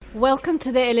Welcome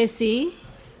to the LSE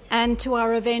and to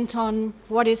our event on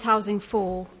What is Housing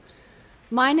For?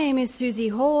 My name is Susie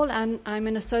Hall and I'm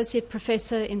an Associate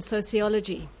Professor in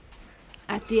Sociology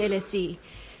at the LSE.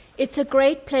 It's a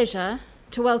great pleasure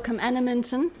to welcome Anna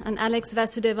Minton and Alex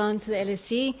Vasudevan to the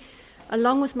LSE,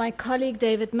 along with my colleague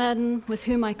David Madden, with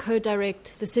whom I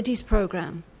co-direct the Cities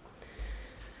Programme.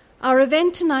 Our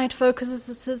event tonight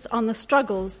focuses on the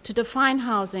struggles to define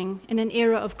housing in an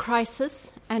era of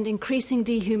crisis and increasing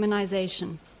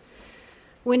dehumanization.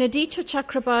 When Aditya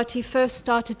Chakrabarty first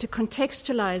started to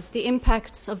contextualize the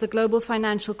impacts of the global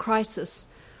financial crisis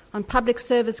on public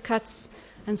service cuts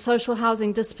and social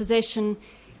housing dispossession,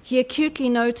 he acutely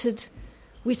noted,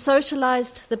 "We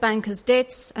socialized the bankers'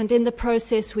 debts, and in the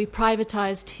process we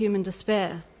privatized human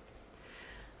despair."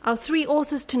 Our three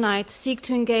authors tonight seek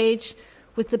to engage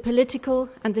with the political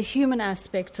and the human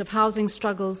aspects of housing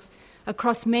struggles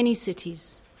across many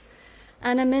cities.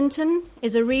 Anna Minton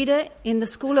is a reader in the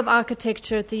School of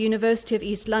Architecture at the University of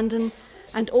East London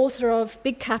and author of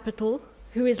Big Capital,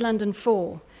 Who is London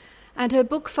For? And her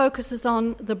book focuses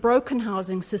on the broken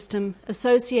housing system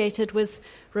associated with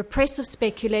repressive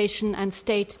speculation and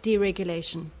state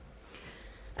deregulation.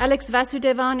 Alex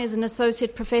Vasudevan is an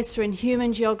associate professor in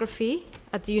human geography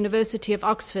at the University of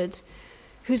Oxford,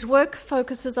 whose work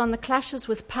focuses on the clashes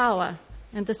with power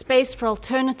and the space for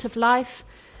alternative life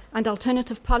and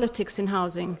alternative politics in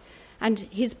housing. And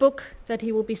his book that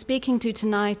he will be speaking to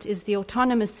tonight is The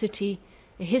Autonomous City,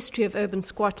 A History of Urban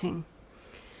Squatting.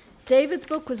 David's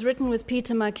book was written with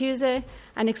Peter Marcuse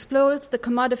and explores the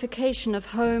commodification of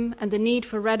home and the need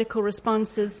for radical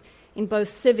responses in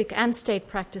both civic and state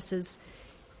practices.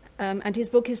 And his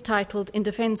book is titled In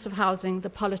Defense of Housing, The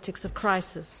Politics of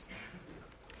Crisis.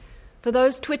 For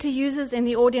those Twitter users in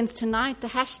the audience tonight, the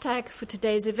hashtag for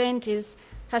today's event is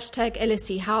hashtag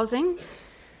LSE Housing.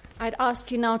 I'd ask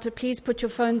you now to please put your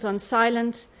phones on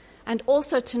silent and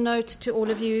also to note to all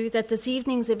of you that this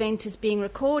evening's event is being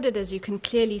recorded, as you can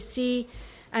clearly see,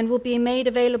 and will be made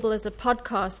available as a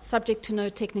podcast subject to no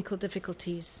technical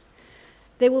difficulties.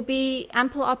 There will be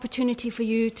ample opportunity for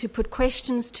you to put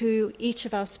questions to each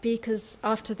of our speakers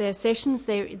after their sessions.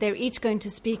 They're each going to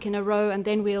speak in a row, and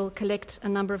then we'll collect a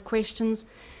number of questions.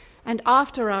 And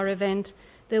after our event,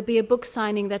 there'll be a book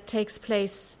signing that takes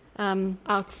place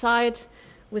outside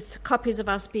with copies of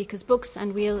our speakers' books,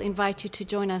 and we'll invite you to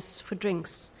join us for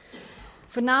drinks.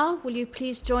 For now, will you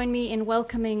please join me in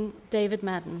welcoming David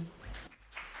Madden?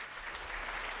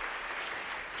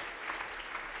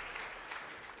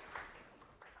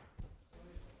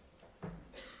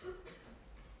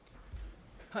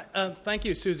 Hi, thank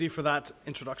you, Susie, for that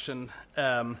introduction,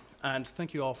 and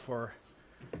thank you all for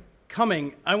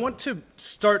coming. I want to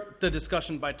start the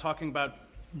discussion by talking about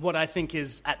what I think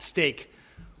is at stake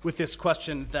with this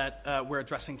question that we're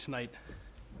addressing tonight.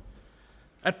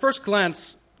 At first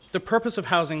glance, the purpose of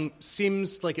housing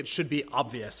seems like it should be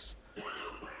obvious.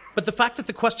 But the fact that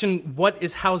the question, what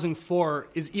is housing for,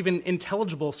 is even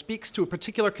intelligible speaks to a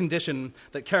particular condition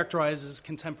that characterizes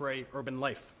contemporary urban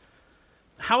life.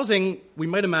 Housing, we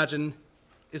might imagine,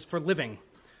 is for living.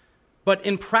 But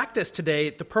in practice today,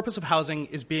 the purpose of housing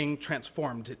is being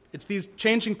transformed. It's these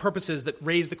changing purposes that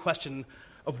raise the question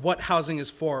of what housing is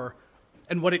for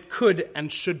and what it could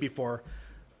and should be for.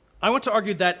 I want to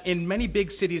argue that in many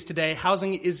big cities today,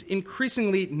 housing is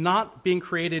increasingly not being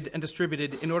created and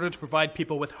distributed in order to provide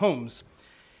people with homes.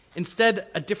 Instead,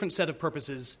 a different set of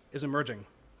purposes is emerging.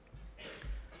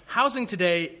 Housing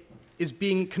today is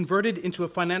being converted into a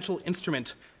financial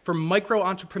instrument for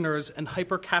micro-entrepreneurs and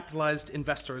hyper-capitalized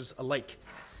investors alike.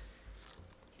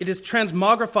 It is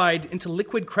transmogrified into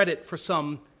liquid credit for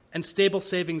some and stable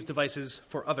savings devices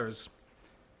for others.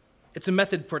 It's a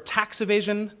method for tax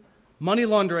evasion, money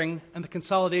laundering, and the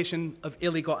consolidation of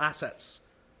illegal assets.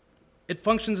 It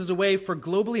functions as a way for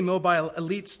globally mobile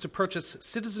elites to purchase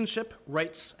citizenship,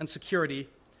 rights, and security.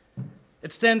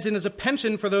 It stands in as a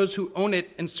pension for those who own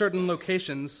it in certain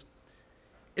locations.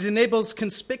 It enables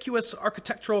conspicuous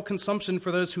architectural consumption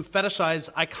for those who fetishize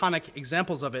iconic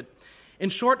examples of it. In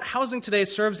short, housing today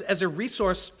serves as a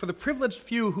resource for the privileged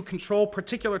few who control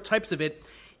particular types of it,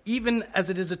 even as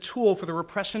it is a tool for the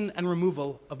repression and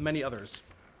removal of many others.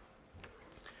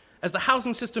 As the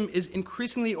housing system is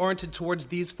increasingly oriented towards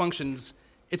these functions,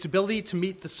 its ability to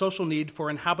meet the social need for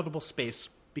inhabitable space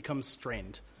becomes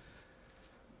strained.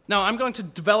 Now, I'm going to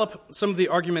develop some of the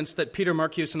arguments that Peter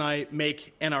Marcuse and I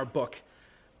make in our book.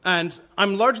 And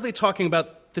I'm largely talking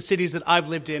about the cities that I've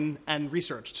lived in and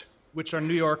researched, which are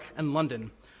New York and London.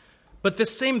 But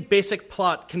this same basic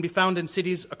plot can be found in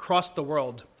cities across the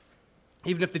world,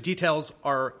 even if the details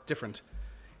are different.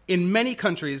 In many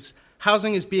countries,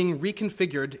 housing is being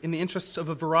reconfigured in the interests of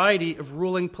a variety of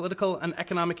ruling political and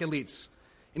economic elites,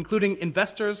 including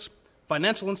investors,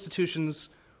 financial institutions,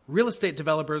 real estate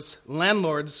developers,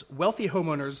 landlords, wealthy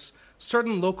homeowners,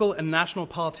 certain local and national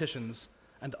politicians,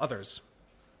 and others.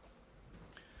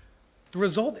 The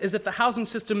result is that the housing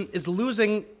system is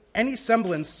losing any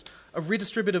semblance of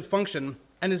redistributive function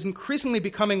and is increasingly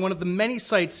becoming one of the many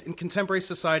sites in contemporary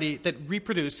society that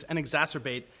reproduce and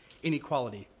exacerbate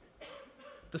inequality.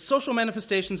 The social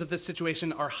manifestations of this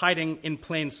situation are hiding in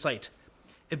plain sight.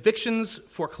 Evictions,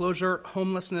 foreclosure,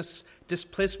 homelessness,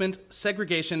 displacement,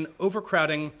 segregation,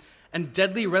 overcrowding, and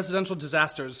deadly residential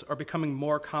disasters are becoming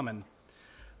more common.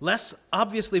 Less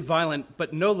obviously violent,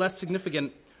 but no less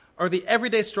significant, are the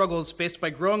everyday struggles faced by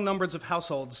growing numbers of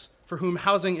households for whom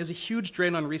housing is a huge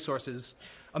drain on resources,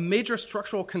 a major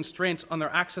structural constraint on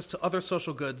their access to other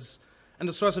social goods, and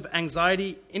a source of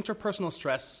anxiety, interpersonal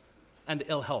stress, and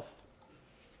ill health.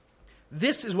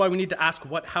 This is why we need to ask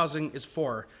what housing is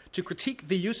for, to critique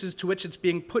the uses to which it's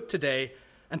being put today,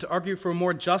 and to argue for a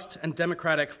more just and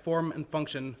democratic form and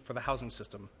function for the housing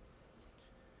system.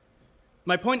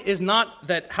 My point is not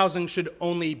that housing should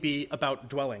only be about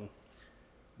dwelling.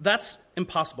 That's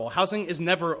impossible. Housing is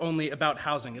never only about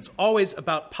housing. It's always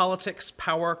about politics,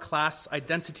 power, class,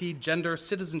 identity, gender,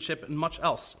 citizenship, and much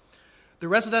else. The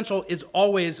residential is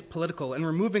always political, and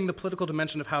removing the political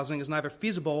dimension of housing is neither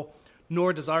feasible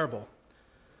nor desirable.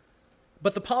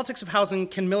 But the politics of housing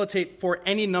can militate for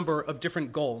any number of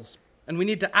different goals, and we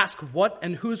need to ask what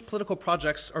and whose political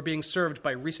projects are being served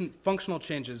by recent functional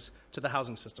changes to the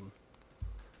housing system.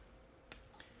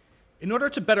 In order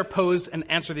to better pose and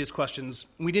answer these questions,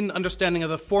 we need an understanding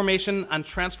of the formation and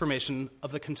transformation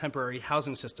of the contemporary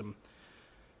housing system.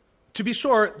 To be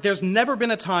sure, there's never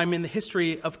been a time in the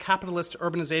history of capitalist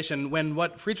urbanization when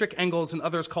what Friedrich Engels and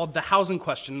others called the housing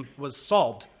question was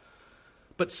solved.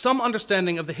 But some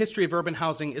understanding of the history of urban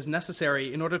housing is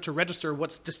necessary in order to register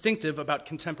what's distinctive about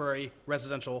contemporary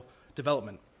residential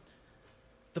development.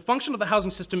 The function of the housing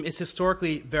system is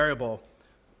historically variable,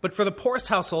 but for the poorest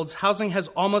households, housing has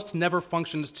almost never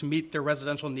functioned to meet their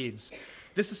residential needs.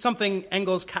 This is something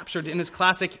Engels captured in his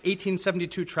classic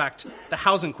 1872 tract, The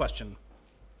Housing Question.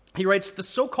 He writes, "The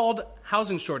so-called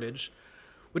housing shortage,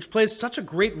 which plays such a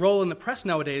great role in the press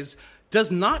nowadays, does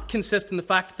not consist in the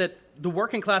fact that the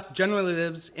working class generally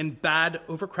lives in bad,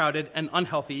 overcrowded, and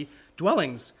unhealthy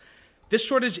dwellings. This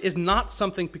shortage is not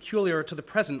something peculiar to the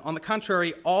present. On the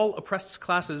contrary, all oppressed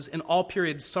classes in all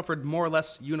periods suffered more or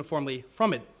less uniformly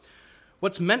from it.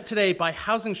 What's meant today by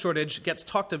housing shortage gets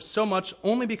talked of so much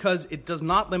only because it does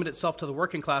not limit itself to the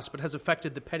working class, but has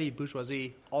affected the petty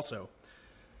bourgeoisie also."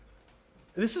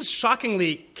 This is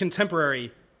shockingly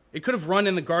contemporary. It could have run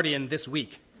in The Guardian this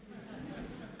week.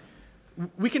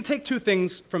 We can take two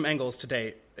things from Engels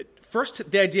today.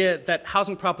 First, the idea that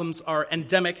housing problems are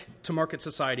endemic to market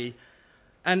society.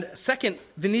 And second,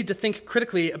 the need to think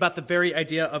critically about the very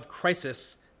idea of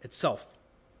crisis itself.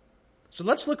 So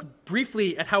let's look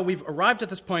briefly at how we've arrived at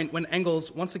this point when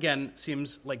Engels, once again,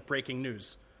 seems like breaking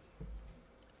news.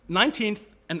 19th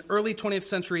and early 20th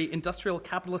century industrial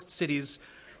capitalist cities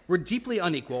were deeply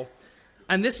unequal,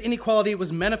 and this inequality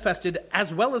was manifested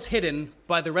as well as hidden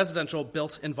by the residential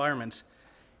built environment.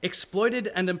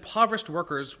 Exploited and impoverished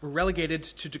workers were relegated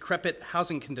to decrepit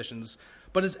housing conditions,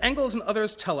 but as Engels and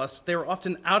others tell us, they were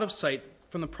often out of sight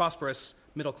from the prosperous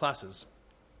middle classes.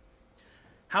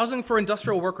 Housing for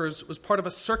industrial workers was part of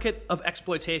a circuit of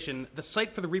exploitation, the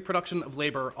site for the reproduction of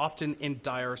labor, often in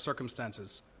dire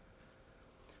circumstances.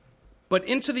 But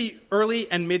into the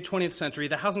early and mid-20th century,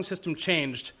 the housing system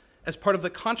changed as part of the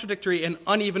contradictory and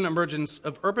uneven emergence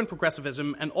of urban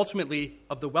progressivism and ultimately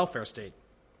of the welfare state.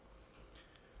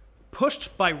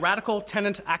 Pushed by radical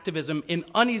tenant activism in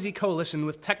uneasy coalition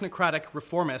with technocratic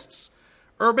reformists,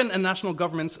 urban and national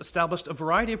governments established a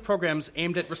variety of programs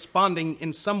aimed at responding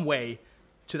in some way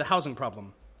to the housing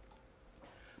problem.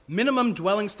 Minimum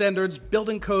dwelling standards,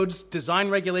 building codes, design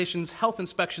regulations, health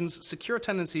inspections, secure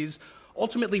tenancies,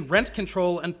 ultimately rent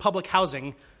control and public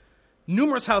housing.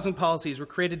 Numerous housing policies were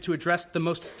created to address the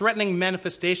most threatening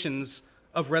manifestations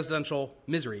of residential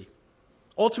misery.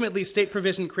 Ultimately, state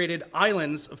provision created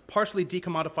islands of partially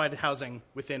decommodified housing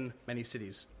within many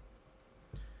cities.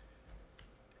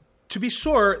 To be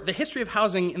sure, the history of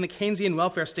housing in the Keynesian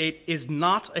welfare state is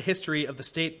not a history of the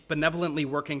state benevolently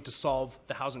working to solve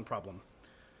the housing problem.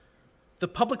 The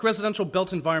public residential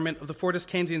built environment of the Fordist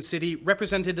Keynesian city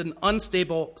represented an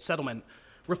unstable settlement,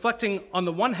 reflecting, on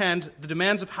the one hand, the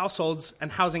demands of households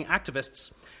and housing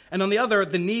activists, and on the other,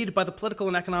 the need by the political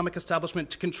and economic establishment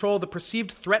to control the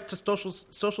perceived threat to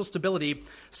social stability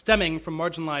stemming from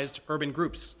marginalized urban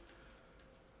groups.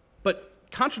 But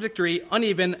contradictory,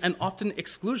 uneven, and often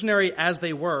exclusionary as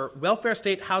they were, welfare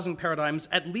state housing paradigms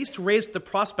at least raised the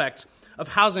prospect of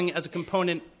housing as a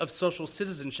component of social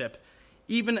citizenship,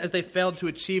 even as they failed to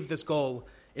achieve this goal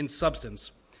in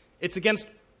substance. It's against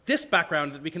this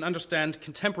background that we can understand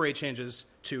contemporary changes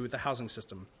to the housing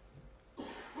system.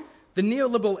 The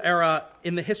neoliberal era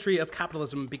in the history of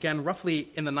capitalism began roughly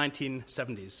in the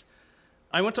 1970s.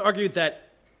 I want to argue that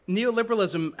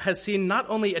neoliberalism has seen not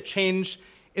only a change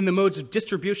in the modes of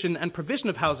distribution and provision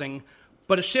of housing,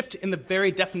 but a shift in the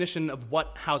very definition of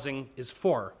what housing is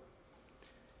for.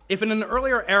 If in an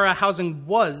earlier era housing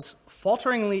was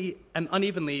falteringly and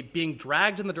unevenly being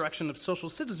dragged in the direction of social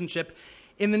citizenship,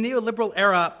 in the neoliberal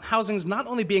era, housing is not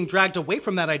only being dragged away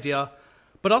from that idea,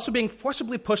 but also being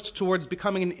forcibly pushed towards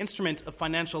becoming an instrument of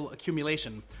financial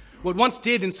accumulation. What once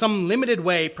did, in some limited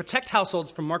way, protect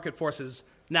households from market forces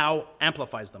now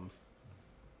amplifies them.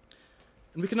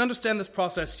 And we can understand this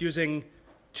process using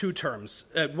two terms.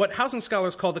 What housing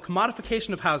scholars call the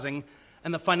commodification of housing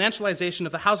and the financialization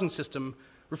of the housing system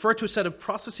refer to a set of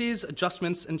processes,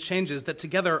 adjustments, and changes that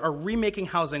together are remaking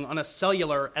housing on a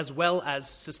cellular as well as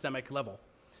systemic level.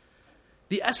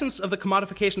 The essence of the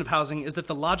commodification of housing is that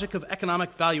the logic of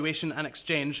economic valuation and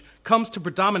exchange comes to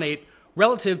predominate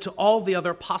relative to all the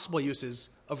other possible uses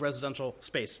of residential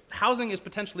space. Housing is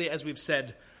potentially, as we've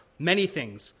said, many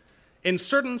things. In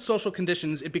certain social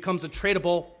conditions, it becomes a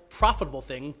tradable, profitable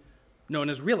thing known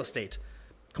as real estate.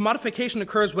 Commodification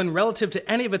occurs when, relative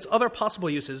to any of its other possible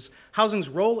uses, housing's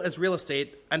role as real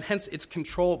estate, and hence its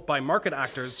control by market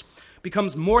actors,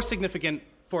 becomes more significant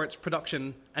for its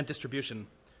production and distribution.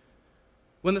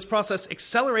 When this process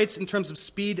accelerates in terms of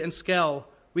speed and scale,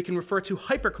 we can refer to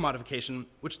hypercommodification,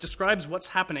 which describes what's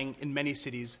happening in many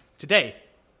cities today.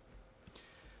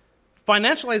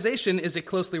 Financialization is a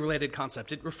closely related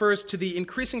concept. It refers to the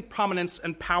increasing prominence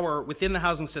and power within the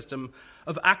housing system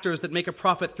of actors that make a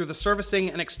profit through the servicing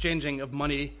and exchanging of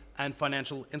money and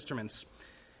financial instruments.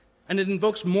 And it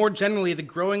invokes more generally the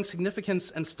growing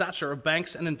significance and stature of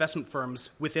banks and investment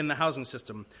firms within the housing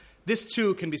system. This,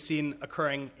 too, can be seen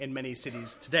occurring in many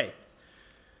cities today.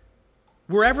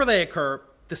 Wherever they occur,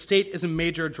 the state is a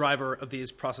major driver of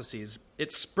these processes.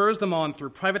 It spurs them on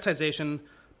through privatization,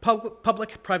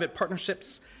 public-private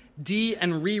partnerships, de-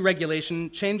 and re-regulation,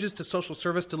 changes to social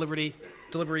service delivery,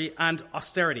 and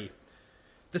austerity.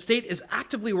 The state is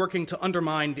actively working to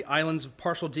undermine the islands of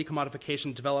partial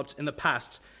decommodification developed in the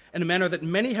past in a manner that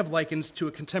many have likened to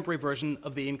a contemporary version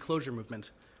of the enclosure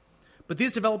movement. But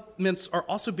these developments are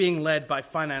also being led by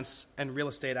finance and real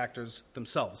estate actors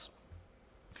themselves.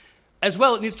 As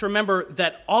well, it needs to remember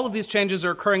that all of these changes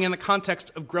are occurring in the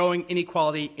context of growing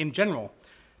inequality in general.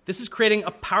 This is creating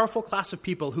a powerful class of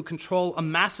people who control a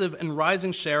massive and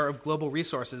rising share of global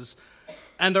resources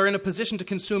and are in a position to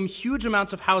consume huge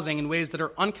amounts of housing in ways that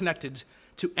are unconnected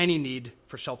to any need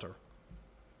for shelter.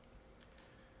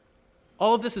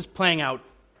 All of this is playing out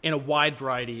in a wide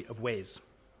variety of ways.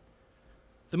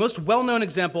 The most well-known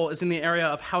example is in the area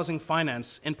of housing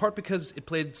finance, in part because it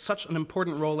played such an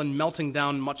important role in melting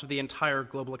down much of the entire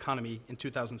global economy in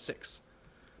 2006.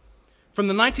 From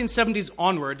the 1970s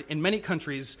onward, in many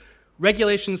countries,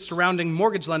 regulations surrounding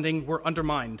mortgage lending were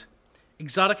undermined.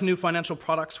 Exotic new financial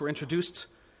products were introduced.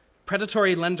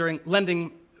 Predatory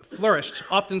lending flourished,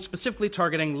 often specifically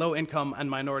targeting low-income and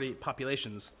minority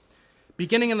populations.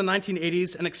 Beginning in the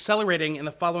 1980s and accelerating in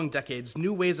the following decades,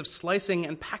 new ways of slicing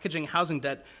and packaging housing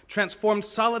debt transformed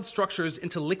solid structures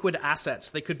into liquid assets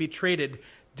that could be traded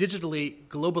digitally,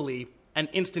 globally, and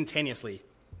instantaneously.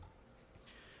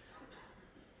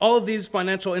 All of these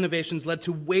financial innovations led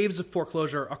to waves of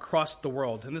foreclosure across the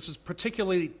world, and this was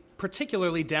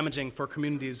particularly damaging for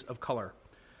communities of color.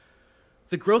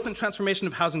 The growth and transformation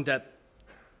of housing debt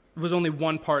was only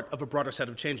one part of a broader set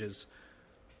of changes.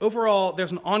 Overall,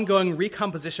 there's an ongoing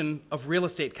recomposition of real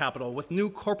estate capital, with new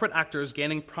corporate actors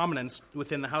gaining prominence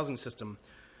within the housing system.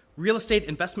 Real estate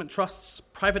investment trusts,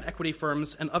 private equity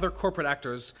firms, and other corporate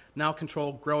actors now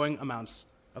control growing amounts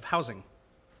of housing.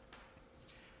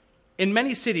 In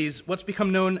many cities, what's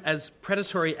become known as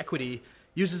predatory equity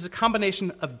uses a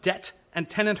combination of debt and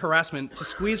tenant harassment to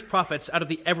squeeze profits out of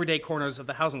the everyday corners of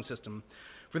the housing system.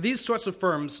 For these sorts of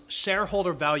firms,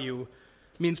 shareholder value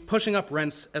means pushing up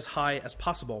rents as high as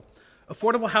possible.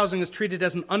 Affordable housing is treated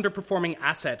as an underperforming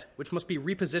asset, which must be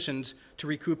repositioned to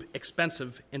recoup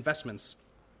expensive investments.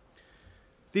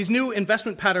 These new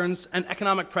investment patterns and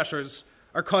economic pressures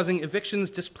are causing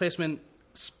evictions, displacement,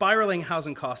 spiraling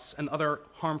housing costs, and other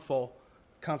harmful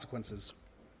consequences.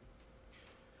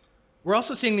 We're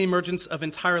also seeing the emergence of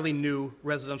entirely new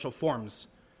residential forms.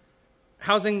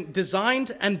 Housing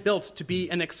designed and built to be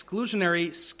an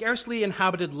exclusionary, scarcely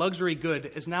inhabited luxury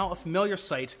good is now a familiar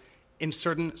sight in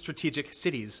certain strategic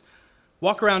cities.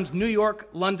 Walk around New York,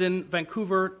 London,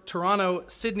 Vancouver, Toronto,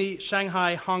 Sydney,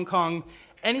 Shanghai, Hong Kong,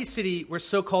 any city where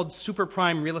so-called super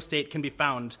prime real estate can be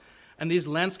found, and these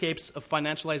landscapes of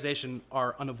financialization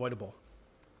are unavoidable.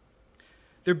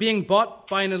 They're being bought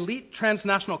by an elite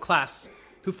transnational class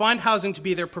who find housing to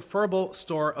be their preferable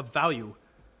store of value.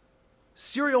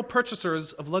 Serial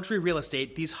purchasers of luxury real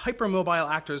estate, these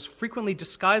hypermobile actors frequently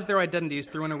disguise their identities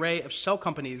through an array of shell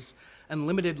companies and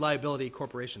limited liability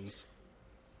corporations.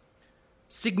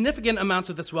 Significant amounts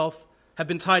of this wealth have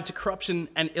been tied to corruption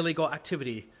and illegal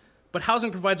activity, but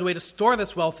housing provides a way to store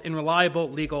this wealth in reliable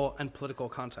legal and political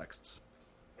contexts.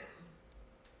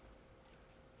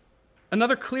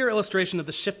 Another clear illustration of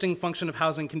the shifting function of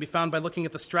housing can be found by looking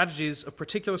at the strategies of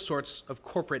particular sorts of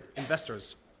corporate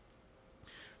investors.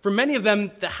 For many of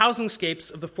them, the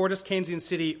housingscapes of the Fordist Keynesian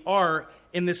city are,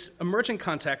 in this emerging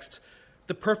context,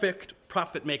 the perfect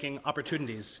profit-making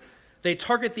opportunities. They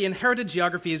target the inherited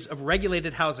geographies of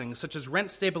regulated housing, such as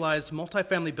rent-stabilized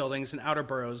multifamily buildings in outer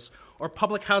boroughs or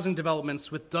public housing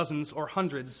developments with dozens or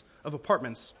hundreds of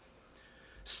apartments.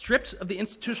 Stripped of the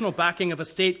institutional backing of a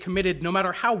state committed, no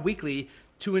matter how weakly,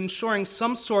 to ensuring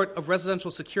some sort of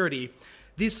residential security,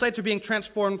 these sites are being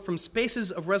transformed from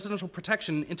spaces of residential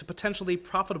protection into potentially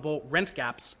profitable rent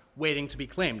gaps waiting to be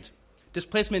claimed.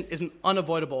 Displacement is an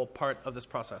unavoidable part of this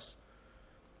process.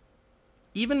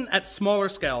 Even at smaller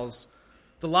scales,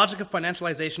 the logic of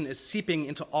financialization is seeping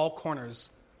into all corners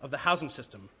of the housing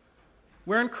system.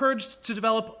 We're encouraged to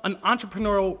develop an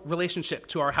entrepreneurial relationship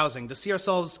to our housing, to see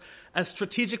ourselves as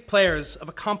strategic players of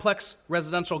a complex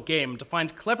residential game, to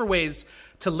find clever ways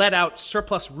to let out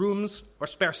surplus rooms or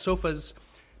spare sofas,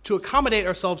 to accommodate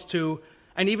ourselves to,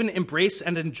 and even embrace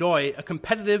and enjoy a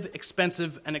competitive,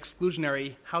 expensive, and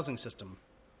exclusionary housing system.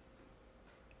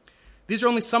 These are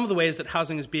only some of the ways that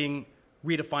housing is being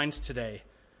redefined today.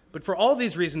 But for all of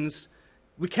these reasons,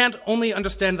 we can't only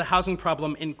understand the housing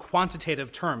problem in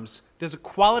quantitative terms. There's a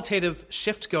qualitative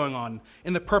shift going on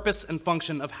in the purpose and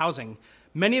function of housing.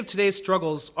 Many of today's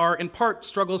struggles are in part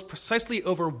struggles precisely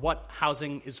over what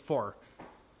housing is for.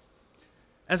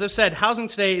 As I've said, housing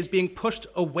today is being pushed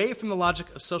away from the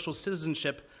logic of social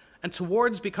citizenship and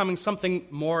towards becoming something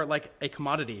more like a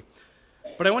commodity.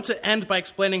 But I want to end by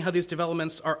explaining how these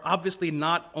developments are obviously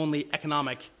not only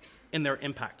economic in their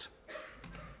impact.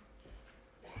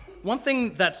 One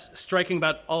thing that's striking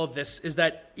about all of this is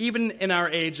that even in our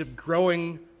age of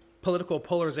growing political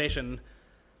polarization,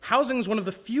 housing is one of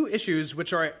the few issues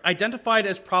which are identified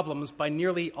as problems by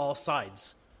nearly all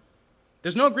sides.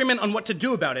 There's no agreement on what to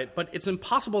do about it, but it's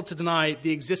impossible to deny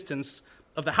the existence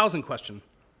of the housing question.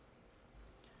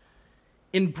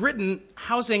 In Britain,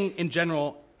 housing in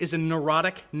general is a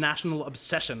neurotic national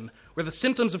obsession where the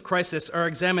symptoms of crisis are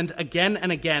examined again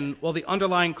and again while the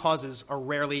underlying causes are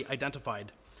rarely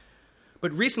identified.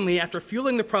 But recently, after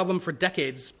fueling the problem for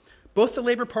decades, both the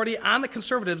Labour Party and the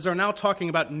Conservatives are now talking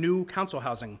about new council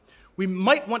housing. We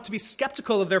might want to be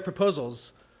skeptical of their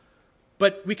proposals,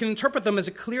 but we can interpret them as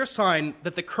a clear sign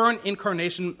that the current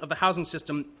incarnation of the housing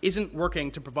system isn't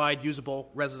working to provide usable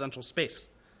residential space.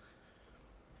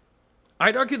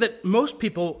 I'd argue that most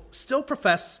people still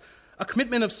profess a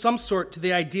commitment of some sort to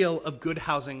the ideal of good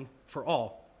housing for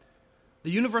all. The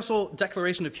Universal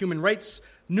Declaration of Human Rights,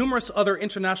 numerous other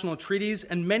international treaties,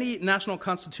 and many national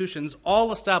constitutions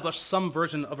all establish some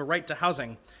version of a right to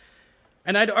housing.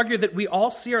 And I'd argue that we all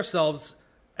see ourselves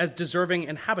as deserving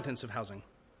inhabitants of housing.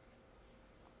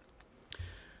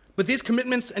 But these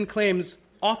commitments and claims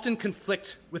often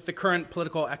conflict with the current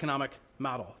political economic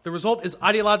model. The result is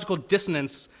ideological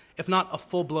dissonance, if not a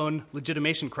full-blown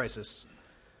legitimation crisis.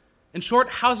 In short,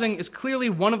 housing is clearly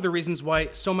one of the reasons why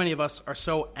so many of us are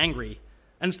so angry,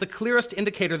 and it's the clearest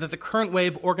indicator that the current way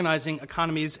of organizing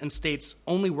economies and states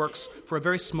only works for a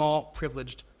very small,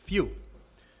 privileged few.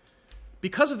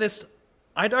 Because of this,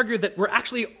 I'd argue that we're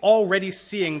actually already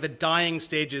seeing the dying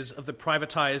stages of the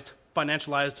privatized,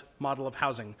 financialized model of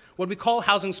housing. What we call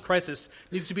housing's crisis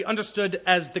needs to be understood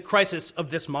as the crisis of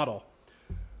this model.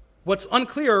 What's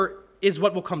unclear is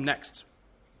what will come next.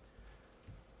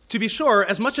 To be sure,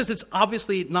 as much as it's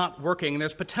obviously not working,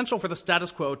 there's potential for the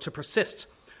status quo to persist.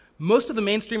 Most of the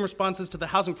mainstream responses to the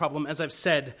housing problem, as I've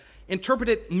said, interpret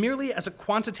it merely as a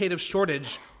quantitative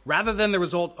shortage rather than the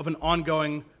result of an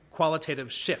ongoing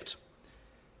qualitative shift.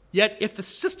 Yet, if the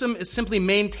system is simply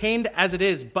maintained as it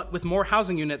is, but with more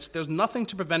housing units, there's nothing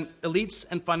to prevent elites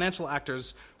and financial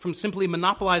actors from simply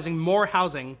monopolizing more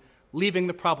housing, leaving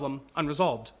the problem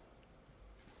unresolved.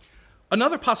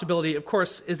 Another possibility, of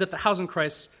course, is that the housing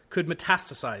crisis could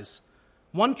metastasize.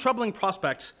 One troubling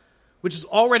prospect, which is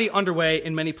already underway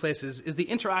in many places, is the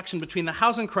interaction between the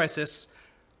housing crisis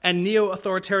and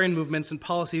neo-authoritarian movements and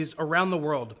policies around the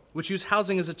world, which use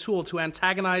housing as a tool to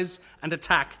antagonize and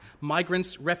attack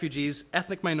migrants, refugees,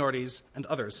 ethnic minorities, and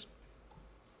others.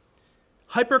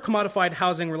 Hyper-commodified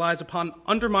housing relies upon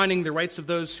undermining the rights of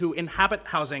those who inhabit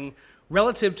housing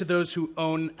relative to those who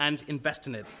own and invest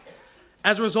in it.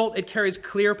 As a result, it carries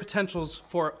clear potentials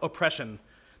for oppression.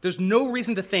 There's no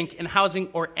reason to think in housing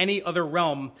or any other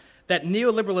realm that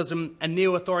neoliberalism and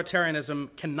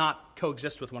neo-authoritarianism cannot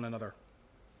coexist with one another.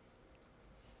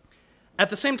 At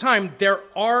the same time, there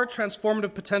are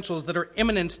transformative potentials that are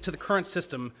imminent to the current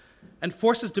system and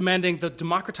forces demanding the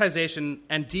democratization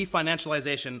and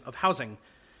definancialization of housing.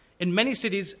 In many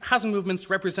cities, housing movements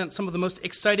represent some of the most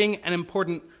exciting and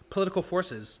important political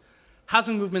forces.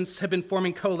 Housing movements have been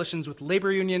forming coalitions with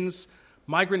labor unions,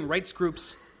 migrant rights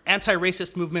groups,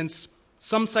 anti-racist movements,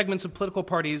 some segments of political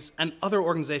parties, and other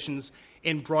organizations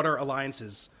in broader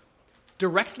alliances.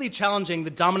 Directly challenging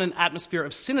the dominant atmosphere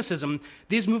of cynicism,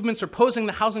 these movements are posing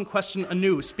the housing question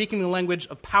anew, speaking the language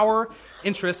of power,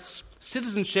 interests,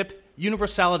 citizenship,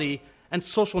 universality, and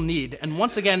social need, and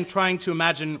once again trying to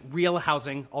imagine real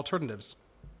housing alternatives.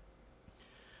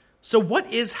 So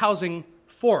what is housing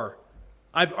for?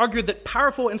 I've argued that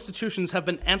powerful institutions have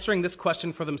been answering this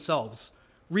question for themselves,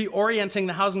 reorienting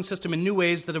the housing system in new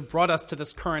ways that have brought us to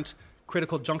this current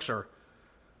critical juncture.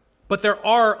 But there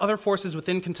are other forces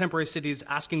within contemporary cities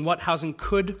asking what housing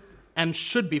could and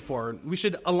should be for. We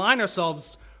should align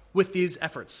ourselves with these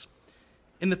efforts.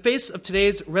 In the face of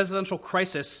today's residential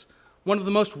crisis, one of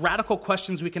the most radical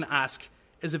questions we can ask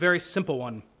is a very simple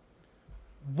one.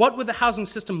 What would the housing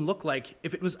system look like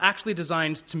if it was actually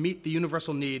designed to meet the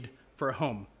universal need for a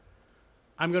home?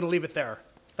 I'm going to leave it there.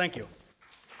 Thank you.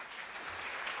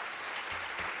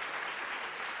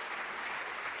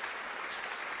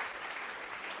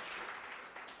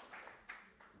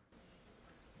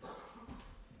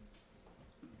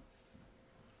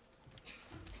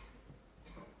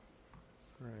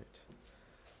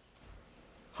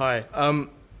 Hi.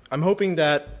 I'm hoping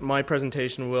that my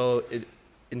presentation will,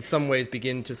 in some ways,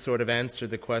 begin to sort of answer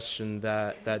the question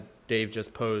that Dave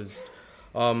just posed,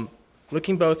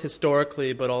 looking both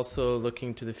historically but also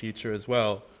looking to the future as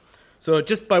well. So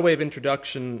just by way of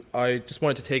introduction, I just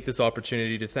wanted to take this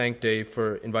opportunity to thank Dave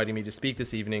for inviting me to speak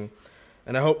this evening,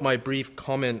 and I hope my brief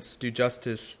comments do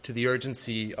justice to the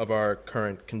urgency of our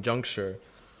current conjuncture.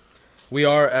 We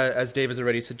are, as Dave has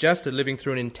already suggested, living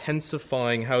through an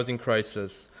intensifying housing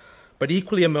crisis, but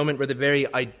equally a moment where the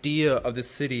very idea of the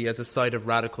city as a site of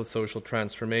radical social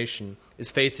transformation is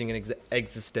facing an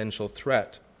existential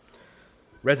threat.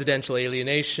 Residential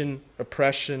alienation,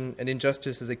 oppression, and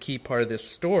injustice is a key part of this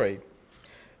story.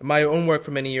 My own work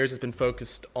for many years has been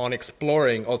focused on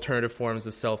exploring alternative forms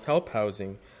of self-help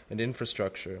housing and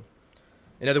infrastructure.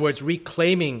 In other words,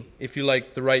 reclaiming, if you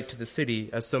like, the right to the city,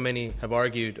 as so many have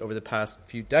argued over the past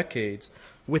few decades,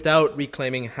 without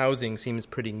reclaiming housing seems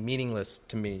pretty meaningless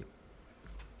to me.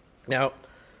 Now,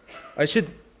 I should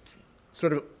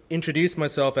sort of introduce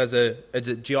myself as a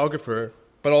geographer,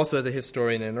 but also as a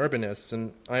historian and urbanist,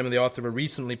 and I am the author of a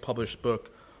recently published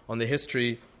book on the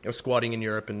history of squatting in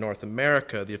Europe and North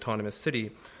America, the autonomous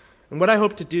city. And what I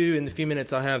hope to do in the few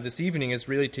minutes I have this evening is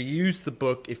really to use the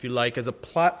book, if you like, as a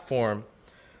platform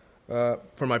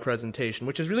for my presentation,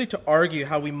 which is really to argue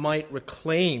how we might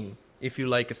reclaim, if you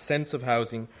like, a sense of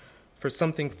housing for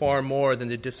something far more than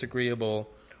the disagreeable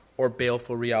or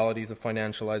baleful realities of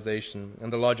financialization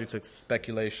and the logics of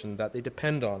speculation that they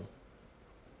depend on.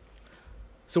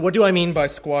 So what do I mean by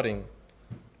squatting?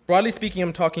 Broadly speaking,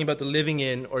 I'm talking about the living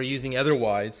in, or using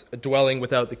otherwise, a dwelling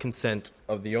without the consent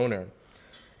of the owner.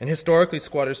 And historically,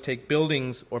 squatters take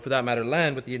buildings, or for that matter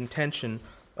land, with the intention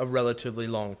of relatively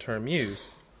long-term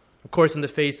use. Of course, in the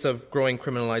face of growing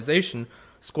criminalization,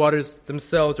 squatters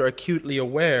themselves are acutely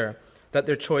aware that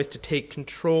their choice to take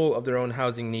control of their own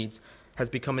housing needs has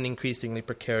become an increasingly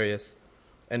precarious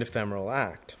and ephemeral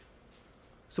act.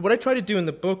 So what I try to do in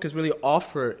the book is really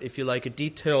offer, if you like, a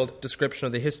detailed description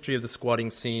of the history of the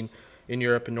squatting scene in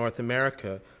Europe and North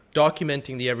America,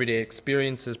 documenting the everyday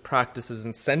experiences, practices,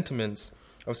 and sentiments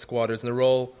of squatters and the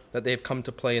role that they have come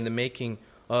to play in the making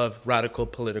of radical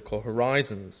political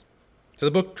horizons. So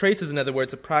the book traces, in other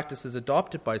words, the practices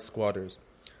adopted by squatters,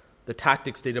 the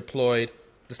tactics they deployed,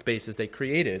 the spaces they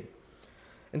created.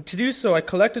 And to do so, I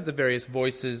collected the various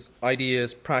voices,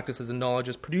 ideas, practices, and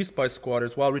knowledges produced by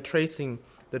squatters while retracing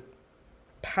the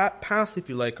path, if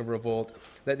you like, of revolt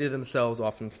that they themselves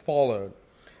often followed.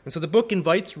 And so the book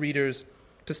invites readers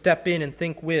to step in and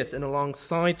think with and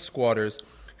alongside squatters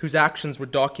whose actions were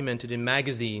documented in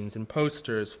magazines and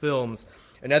posters, films,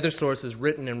 and other sources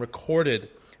written and recorded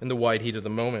in the white heat of the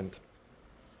moment.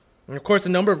 And of course, a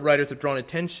number of writers have drawn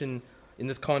attention in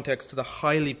this context to the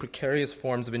highly precarious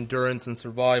forms of endurance and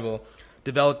survival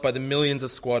developed by the millions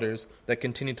of squatters that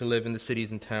continue to live in the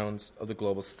cities and towns of the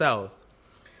global south.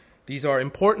 These are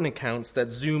important accounts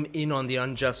that zoom in on the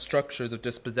unjust structures of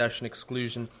dispossession,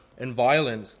 exclusion, and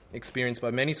violence experienced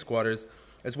by many squatters,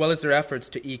 as well as their efforts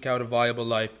to eke out a viable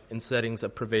life in settings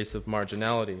of pervasive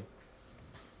marginality.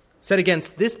 Set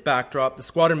against this backdrop, the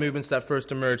squatter movements that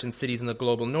first emerged in cities in the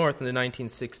global north in the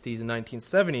 1960s and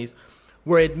 1970s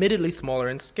were admittedly smaller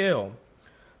in scale,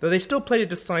 though they still played a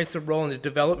decisive role in the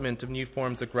development of new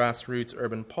forms of grassroots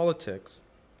urban politics.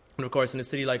 And of course, in a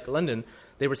city like London,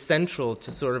 they were central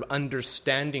to sort of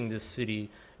understanding this city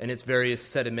and its various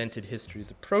sedimented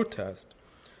histories of protest.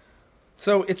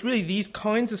 So it's really these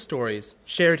kinds of stories,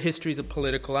 shared histories of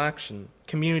political action,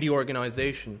 community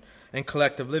organization, and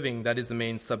collective living that is the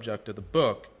main subject of the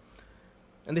book.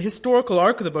 And the historical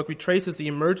arc of the book retraces the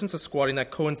emergence of squatting that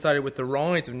coincided with the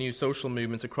rise of new social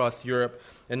movements across Europe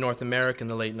and North America in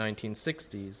the late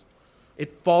 1960s.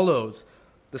 It follows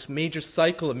this major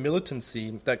cycle of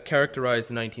militancy that characterized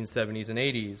the 1970s and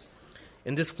 80s.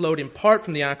 And this flowed in part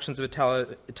from the actions of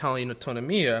Italian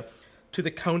autonomia to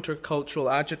the countercultural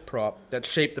agitprop that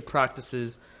shaped the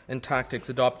practices and tactics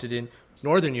adopted in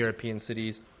northern European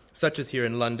cities, such as here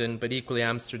in London, but equally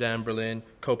Amsterdam, Berlin,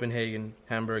 Copenhagen,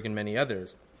 Hamburg, and many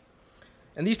others.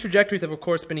 And these trajectories have, of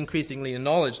course, been increasingly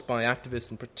acknowledged by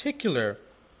activists in particular,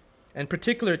 and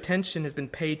particular attention has been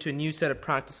paid to a new set of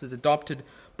practices adopted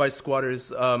by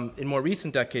squatters in more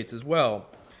recent decades as well.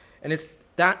 And it's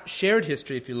that shared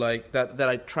history, if you like, that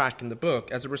I track in the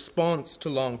book as a response to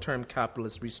long-term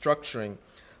capitalist restructuring,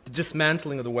 the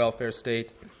dismantling of the welfare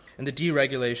state, and the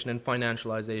deregulation and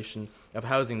financialization of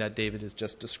housing that David has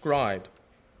just described.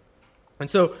 And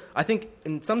so I think,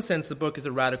 in some sense, the book is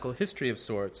a radical history of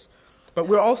sorts. But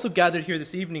we're also gathered here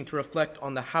this evening to reflect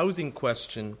on the housing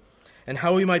question and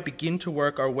how we might begin to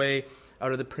work our way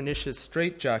out of the pernicious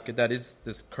straitjacket that is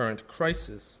this current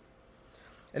crisis.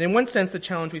 And in one sense, the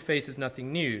challenge we face is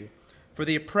nothing new. For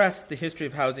the oppressed, the history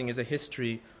of housing is a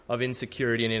history of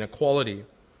insecurity and inequality.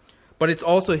 But it's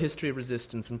also a history of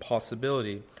resistance and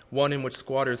possibility, one in which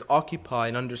squatters occupy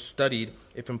an understudied,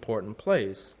 if important,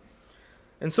 place.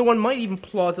 And so one might even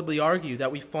plausibly argue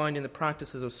that we find in the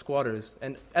practices of squatters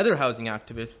and other housing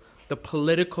activists the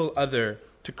political other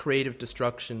to creative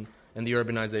destruction and the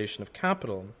urbanization of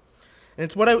capital. And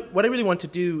it's what I really want to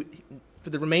do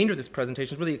for the remainder of this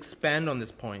presentation is really expand on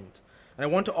this point. And I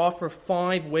want to offer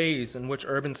 5 ways in which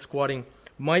urban squatting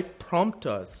might prompt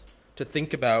us to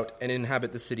think about and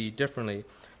inhabit the city differently.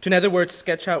 To, in other words,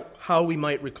 sketch out how we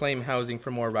might reclaim housing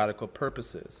for more radical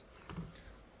purposes.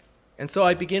 And so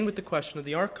I begin with the question of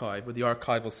the archive, or the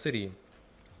archival city.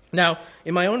 Now,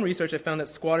 in my own research, I found that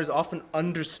squatters often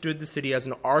understood the city as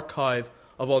an archive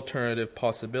of alternative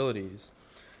possibilities.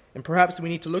 And perhaps we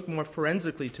need to look more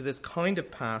forensically to this kind of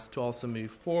past to also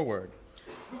move forward.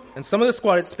 And some of the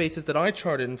squatted spaces that I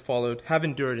charted and followed have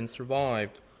endured and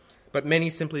survived, but many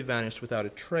simply vanished without a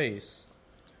trace.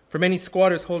 For many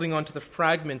squatters, holding on to the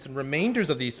fragments and remainders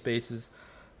of these spaces,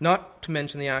 not to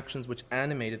mention the actions which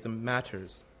animated them,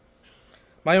 matters.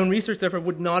 My own research, therefore,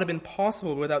 would not have been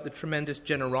possible without the tremendous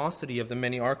generosity of the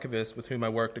many archivists with whom I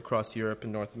worked across Europe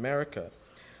and North America.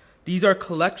 These are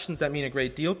collections that mean a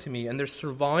great deal to me, and their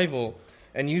survival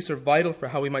and use are vital for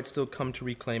how we might still come to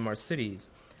reclaim our cities.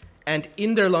 And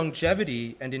in their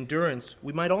longevity and endurance,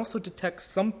 we might also detect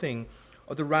something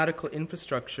of the radical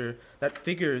infrastructure that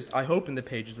figures, I hope, in the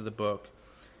pages of the book.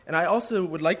 And I also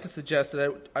would like to suggest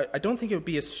that I don't think it would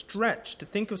be a stretch to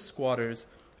think of squatters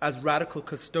as radical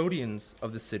custodians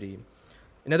of the city.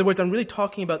 In other words, I'm really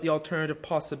talking about the alternative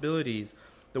possibilities,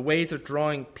 the ways of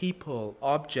drawing people,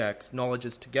 objects,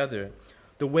 knowledges together,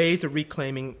 the ways of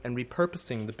reclaiming and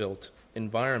repurposing the built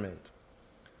environment.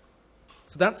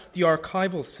 So that's the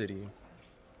archival city.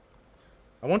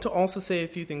 I want to also say a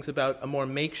few things about a more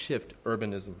makeshift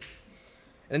urbanism.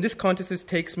 And in this context, this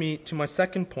takes me to my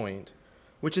second point,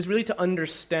 which is really to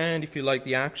understand, if you like,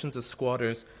 the actions of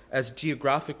squatters as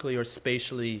geographically or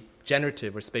spatially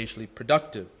generative or spatially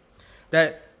productive.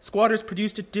 That squatters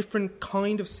produced a different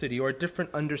kind of city or a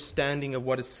different understanding of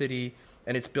what a city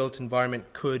and its built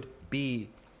environment could be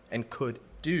and could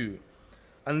do.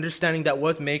 An understanding that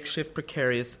was makeshift,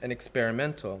 precarious, and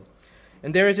experimental.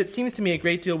 And there is, it seems to me, a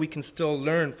great deal we can still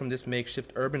learn from this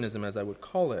makeshift urbanism, as I would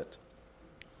call it.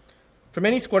 For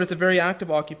many squatters, the very act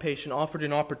of occupation offered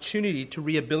an opportunity to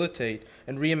rehabilitate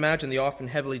and reimagine the often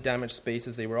heavily damaged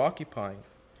spaces they were occupying.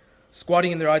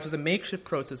 Squatting in their eyes was a makeshift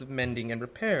process of mending and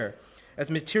repair, as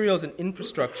materials and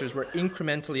infrastructures were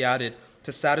incrementally added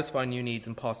to satisfy new needs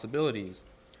and possibilities.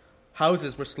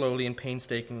 Houses were slowly and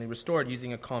painstakingly restored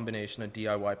using a combination of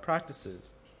DIY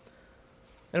practices.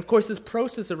 And of course, this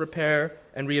process of repair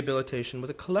and rehabilitation was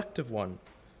a collective one.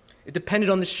 It depended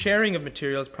on the sharing of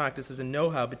materials, practices, and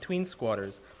know-how between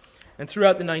squatters. And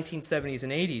throughout the 1970s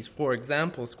and 80s, for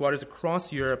example, squatters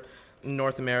across Europe and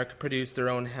North America produced their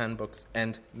own handbooks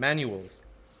and manuals.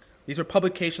 These were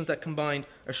publications that combined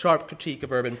a sharp critique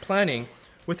of urban planning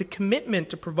with a commitment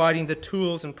to providing the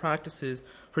tools and practices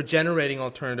for generating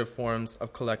alternative forms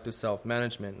of collective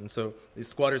self-management. And so the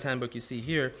Squatter's Handbook you see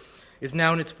here is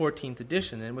now in its 14th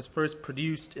edition, and was first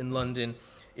produced in London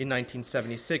in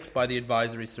 1976 by the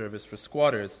Advisory Service for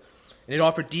Squatters. And it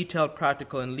offered detailed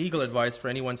practical and legal advice for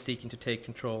anyone seeking to take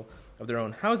control of their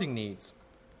own housing needs.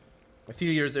 A few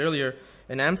years earlier,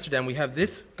 in Amsterdam, we have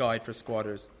this guide for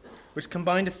squatters, which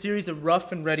combined a series of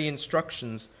rough and ready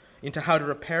instructions into how to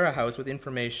repair a house with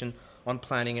information on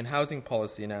planning and housing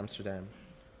policy in Amsterdam.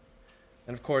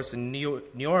 And of course, in New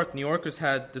York, New Yorkers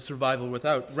had the Survival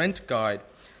Without Rent Guide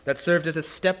that served as a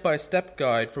step-by-step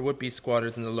guide for would-be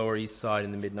squatters in the Lower East Side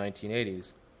in the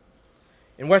mid-1980s.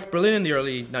 In West Berlin in the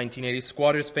early 1980s,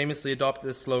 squatters famously adopted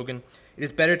the slogan, "It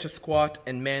is better to squat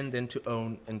and mend than to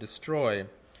own and destroy."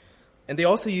 And they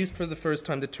also used for the first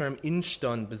time the term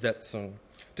Instandbesetzung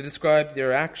to describe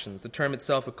their actions, the term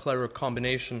itself a clever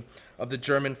combination of the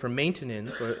German for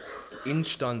maintenance, or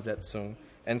Instandsetzung,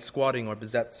 and squatting, or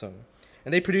Besetzung.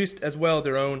 And they produced as well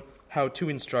their own how-to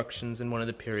instructions in one of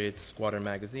the period's squatter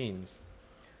magazines.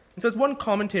 And so as one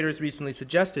commentator has recently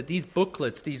suggested, these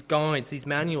booklets, these guides, these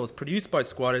manuals produced by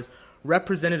squatters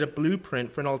represented a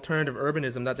blueprint for an alternative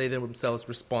urbanism that they themselves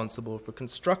were responsible for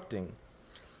constructing.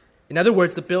 In other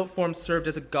words, the built form served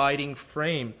as a guiding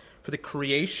frame for the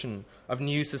creation of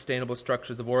new sustainable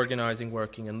structures of organizing,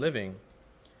 working, and living.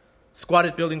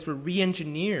 Squatted buildings were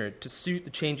re-engineered to suit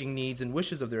the changing needs and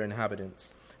wishes of their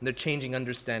inhabitants, and their changing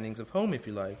understandings of home, if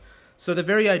you like. So the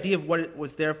very idea of what it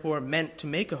was therefore meant to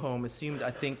make a home assumed,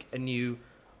 I think, a new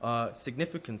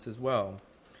significance as well.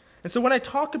 And so when I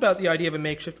talk about the idea of a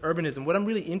makeshift urbanism, what I'm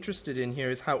really interested in here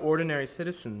is how ordinary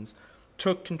citizens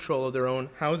took control of their own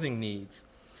housing needs,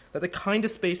 that the kind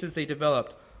of spaces they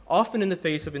developed, often in the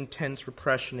face of intense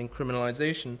repression and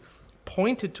criminalization,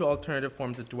 pointed to alternative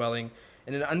forms of dwelling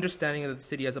and an understanding of the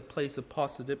city as a place of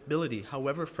possibility,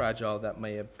 however fragile that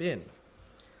may have been.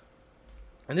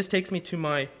 And this takes me to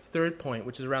my third point,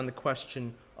 which is around the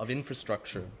question of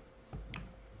infrastructure.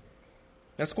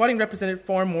 Now, squatting represented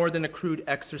far more than a crude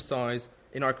exercise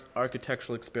in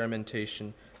architectural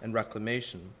experimentation and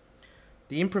reclamation.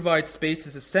 The improvised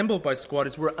spaces assembled by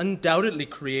squatters were undoubtedly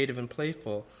creative and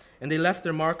playful, and they left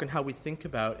their mark on how we think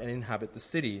about and inhabit the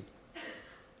city.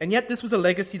 And yet this was a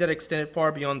legacy that extended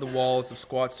far beyond the walls of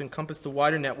squats to encompass the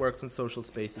wider networks and social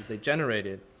spaces they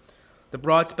generated. The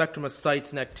broad spectrum of sites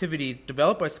and activities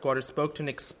developed by squatters spoke to an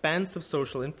expansive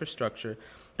social infrastructure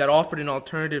that offered an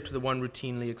alternative to the one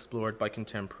routinely explored by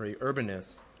contemporary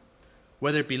urbanists.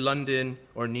 Whether it be London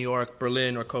or New York,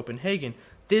 Berlin, or Copenhagen,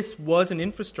 this was an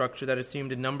infrastructure that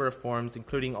assumed a number of forms,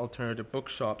 including alternative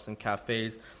bookshops and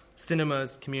cafes,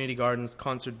 cinemas, community gardens,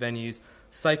 concert venues,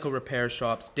 cycle repair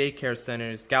shops, daycare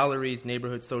centers, galleries,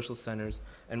 neighborhood social centers,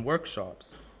 and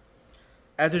workshops.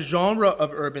 As a genre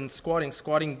of urban squatting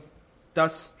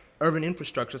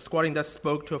infrastructure, squatting thus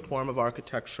spoke to a form of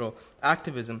architectural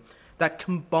activism that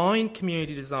combined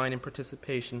community design and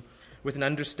participation with an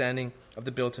understanding of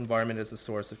the built environment as a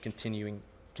source of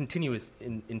continuous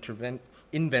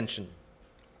invention.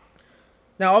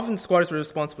 Now, often squatters were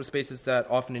responsible for spaces that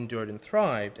often endured and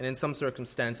thrived, and in some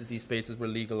circumstances these spaces were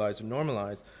legalized or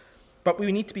normalized. But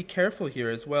we need to be careful here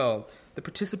as well. The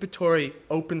participatory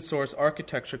open-source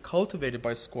architecture cultivated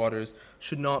by squatters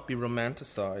should not be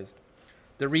romanticized.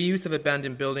 The reuse of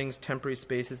abandoned buildings, temporary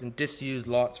spaces, and disused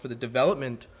lots for the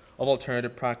development of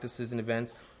alternative practices and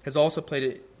events has also played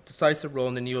a decisive role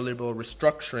in the neoliberal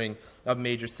restructuring of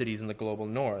major cities in the global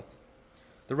north.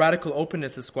 The radical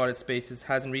openness of squatted spaces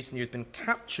has in recent years been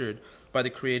captured by the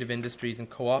creative industries and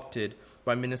co-opted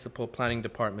by municipal planning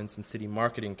departments and city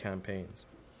marketing campaigns.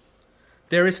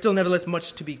 There is still nevertheless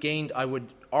much to be gained, I would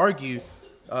argue,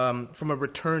 from a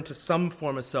return to some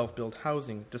form of self-built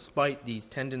housing, despite these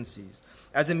tendencies,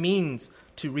 as a means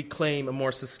to reclaim a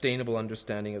more sustainable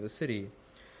understanding of the city.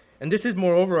 And this is,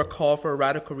 moreover, a call for a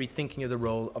radical rethinking of the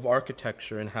role of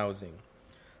architecture in housing.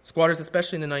 Squatters,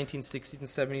 especially in the 1960s and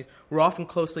 70s, were often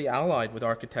closely allied with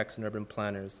architects and urban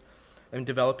planners in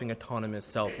developing autonomous,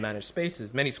 self-managed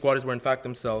spaces. Many squatters were, in fact,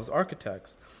 themselves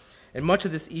architects. And much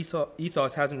of this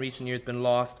ethos has in recent years been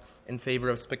lost in favor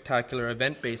of spectacular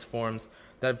event-based forms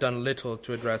that have done little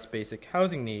to address basic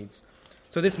housing needs.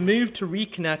 So this move to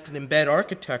reconnect and embed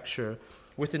architecture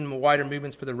within wider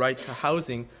movements for the right to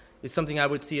housing is something I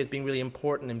would see as being really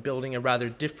important in building a rather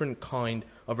different kind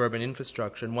of urban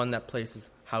infrastructure, and one that places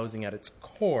housing at its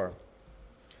core.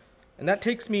 And that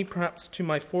takes me perhaps to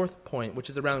my fourth point, which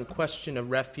is around the question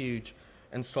of refuge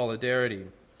and solidarity.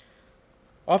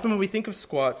 Often when we think of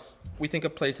squats, we think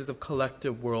of places of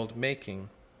collective world-making,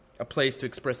 a place to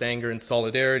express anger and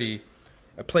solidarity,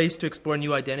 a place to explore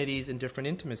new identities and different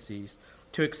intimacies,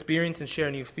 to experience and share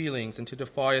new feelings, and to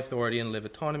defy authority and live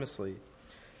autonomously.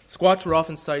 Squats were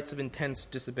often sites of intense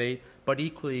debate, but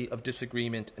equally of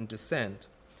disagreement and dissent.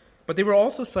 But they were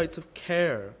also sites of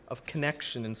care, of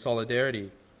connection and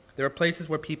solidarity. They were places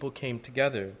where people came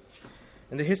together.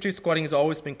 And the history of squatting has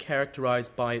always been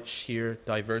characterized by its sheer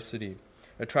diversity,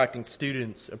 attracting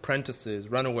students, apprentices,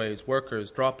 runaways, workers,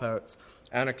 dropouts,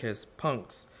 anarchists,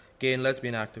 punks, gay and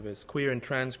lesbian activists, queer and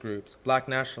trans groups, black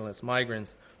nationalists,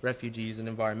 migrants, refugees, and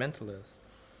environmentalists.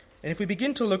 And if we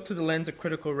begin to look through the lens of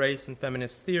critical race and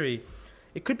feminist theory,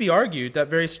 it could be argued that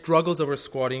various struggles over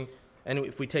squatting, and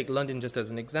if we take London just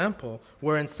as an example,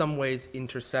 were in some ways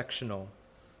intersectional.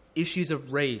 Issues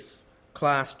of race,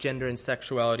 class, gender, and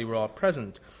sexuality were all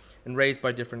present and raised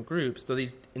by different groups, though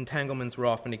these entanglements were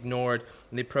often ignored,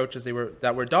 and the approaches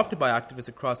that were adopted by activists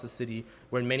across the city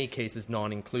were in many cases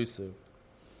non-inclusive.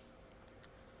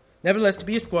 Nevertheless, to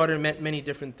be a squatter meant many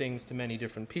different things to many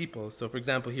different people. So, for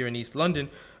example, here in East London,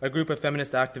 a group of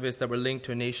feminist activists that were linked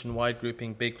to a nationwide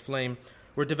grouping, Big Flame,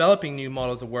 were developing new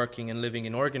models of working and living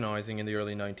and organizing in the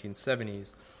early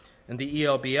 1970s. And the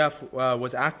ELBF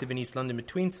was active in East London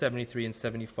between 73 and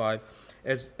 75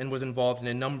 and was involved in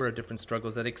a number of different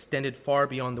struggles that extended far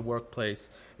beyond the workplace,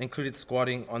 included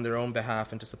squatting on their own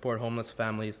behalf and to support homeless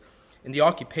families in the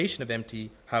occupation of empty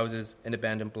houses and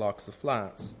abandoned blocks of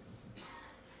flats.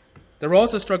 There were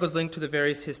also struggles linked to the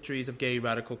various histories of gay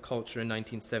radical culture in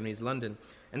 1970s London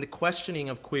and the questioning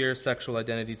of queer sexual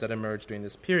identities that emerged during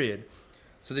this period.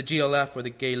 So the GLF, or the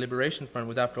Gay Liberation Front,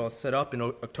 was after all set up in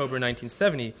October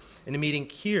 1970 in a meeting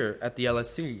here at the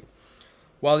LSE.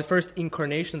 While the first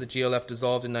incarnation of the GLF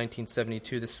dissolved in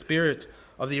 1972, the spirit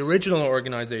of the original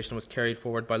organization was carried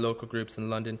forward by local groups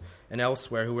in London and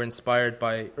elsewhere who were inspired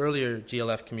by earlier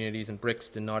GLF communities in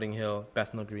Brixton, Notting Hill,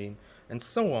 Bethnal Green, and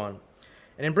so on.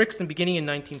 And in Brixton, beginning in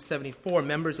 1974,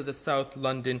 members of the South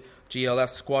London GLF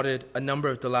squatted a number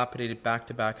of dilapidated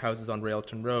back-to-back houses on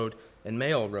Railton Road and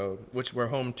Mayo Road, which were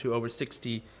home to over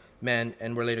 60 men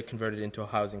and were later converted into a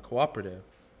housing cooperative.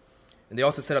 And they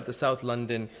also set up the South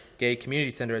London Gay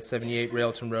Community Centre at 78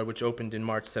 Railton Road, which opened in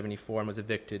March 74 and was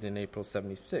evicted in April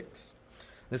 76.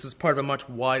 This was part of a much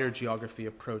wider geography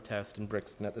of protest in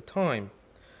Brixton at the time.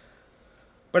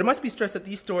 But it must be stressed that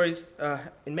these stories,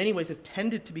 in many ways, have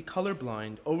tended to be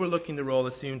colorblind, overlooking the role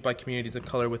assumed by communities of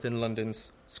color within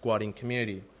London's squatting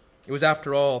community. It was,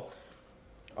 after all,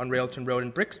 on Railton Road in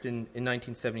Brixton in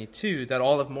 1972 that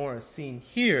Olive Morris, seen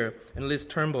here, and Liz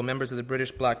Turnbull, members of the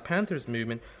British Black Panthers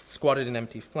movement, squatted an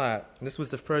empty flat. And this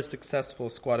was the first successful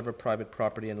squat of a private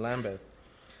property in Lambeth.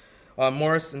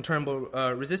 Morris and Turnbull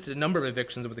resisted a number of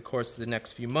evictions over the course of the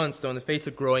next few months, though in the face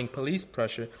of growing police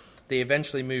pressure, they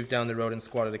eventually moved down the road and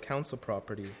squatted a council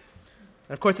property.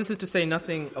 And of course, this is to say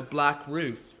nothing of Black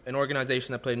Roof, an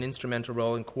organization that played an instrumental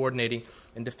role in coordinating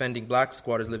and defending black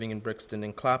squatters living in Brixton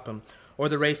and Clapham, or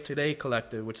the Race Today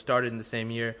Collective, which started in the same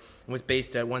year and was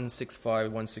based at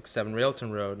 165-167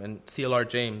 Railton Road, and CLR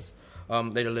James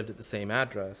later lived at the same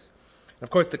address. And of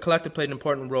course, the collective played an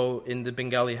important role in the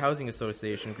Bengali Housing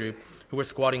Association group, who were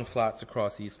squatting flats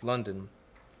across East London.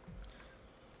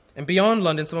 And beyond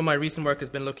London, some of my recent work has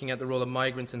been looking at the role of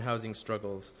migrants in housing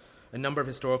struggles. A number of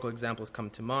historical examples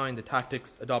come to mind. The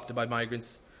tactics adopted by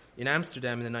migrants in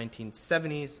Amsterdam in the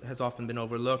 1970s has often been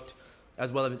overlooked,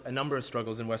 as well as a number of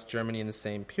struggles in West Germany in the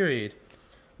same period.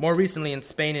 More recently in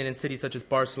Spain and in cities such as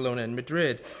Barcelona and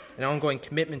Madrid, an ongoing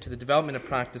commitment to the development of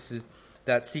practices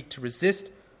that seek to resist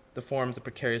the forms of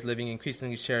precarious living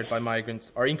increasingly shared by migrants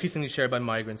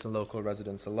and local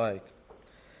residents alike.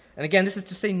 And again, this is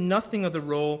to say nothing of the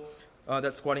role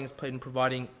that squatting has played in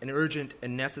providing an urgent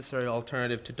and necessary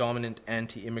alternative to dominant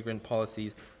anti-immigrant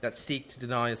policies that seek to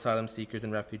deny asylum seekers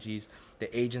and refugees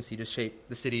the agency to shape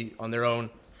the city on their own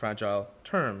fragile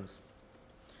terms.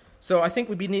 So I think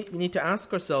we need to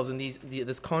ask ourselves in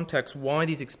this context why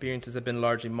these experiences have been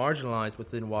largely marginalized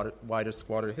within wider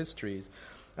squatter histories.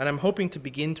 And I'm hoping to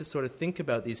begin to sort of think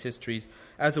about these histories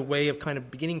as a way of kind of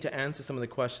beginning to answer some of the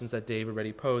questions that Dave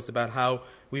already posed about how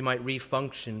we might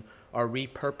refunction or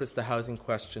repurpose the housing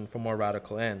question for more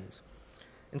radical ends.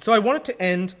 And so I wanted to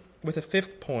end with a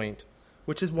fifth point,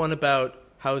 which is one about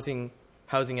housing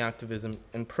activism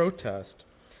and protest.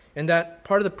 And that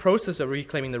part of the process of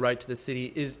reclaiming the right to the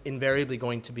city is invariably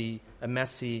going to be a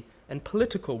messy and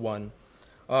political one.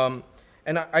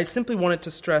 And I simply wanted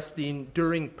to stress the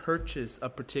enduring purchase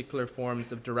of particular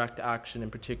forms of direct action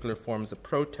and particular forms of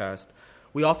protest.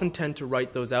 We often tend to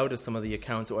write those out of some of the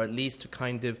accounts, or at least to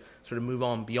kind of sort of move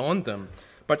on beyond them.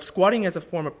 But squatting as a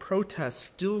form of protest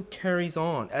still carries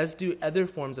on, as do other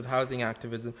forms of housing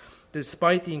activism,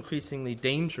 despite the increasingly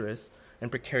dangerous and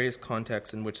precarious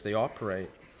context in which they operate.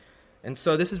 And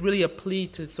so this is really a plea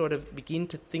to sort of begin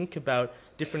to think about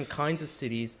different kinds of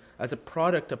cities as a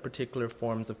product of particular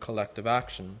forms of collective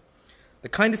action. The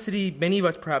kind of city many of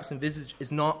us perhaps envisage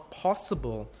is not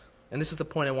possible, and this is the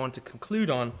point I want to conclude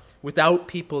on, without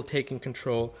people taking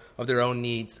control of their own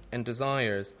needs and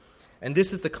desires. And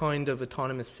this is the kind of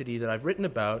autonomous city that I've written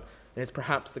about, and it's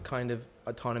perhaps the kind of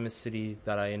autonomous city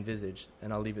that I envisage.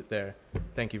 And I'll leave it there.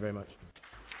 Thank you very much.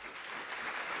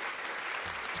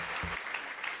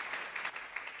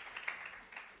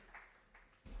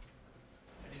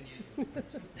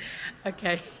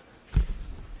 Okay.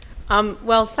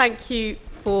 Well, thank you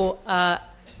for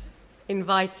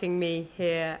inviting me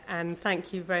here, and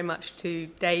thank you very much to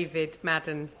David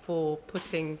Madden for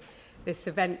putting this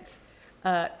event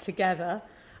together.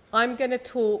 I'm going to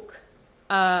talk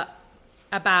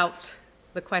about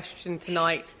the question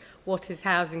tonight, what is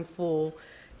housing for,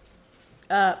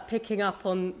 picking up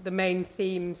on the main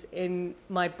themes in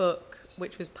my book,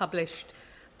 which was published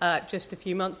just a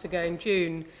few months ago in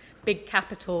June, Big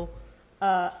Capital,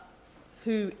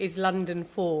 Who is London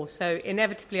For? So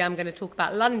inevitably I'm going to talk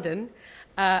about London,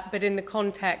 but in the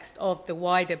context of the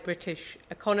wider British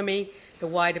economy, the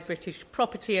wider British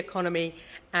property economy,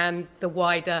 and the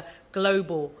wider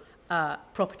global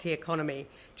property economy.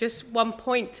 Just one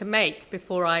point to make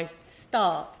before I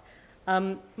start.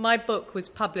 My book was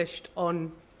published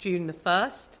on June the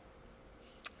 1st,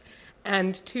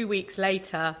 and 2 weeks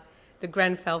later, the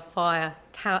Grenfell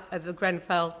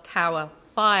Tower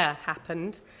fire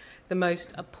happened, the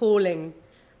most appalling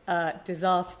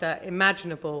disaster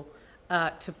imaginable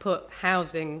to put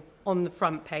housing on the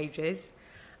front pages.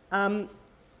 And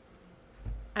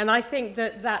I think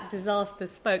that disaster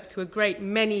spoke to a great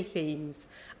many themes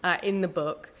in the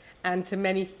book, and to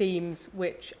many themes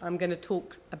which I'm going to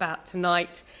talk about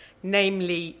tonight,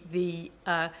 namely the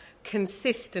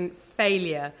consistent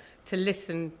failure to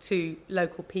listen to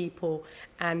local people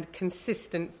and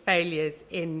consistent failures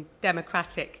in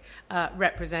democratic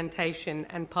representation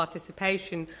and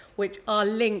participation, which are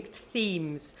linked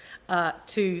themes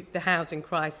to the housing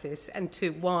crisis and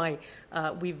to why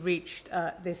we've reached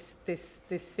this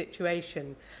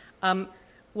situation.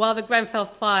 While the Grenfell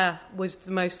fire was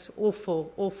the most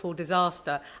awful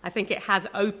disaster, I think it has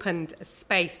opened a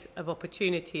space of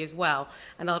opportunity as well,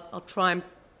 and I'll try and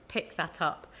pick that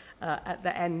up at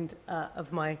the end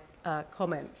of my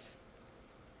comments.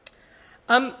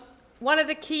 One of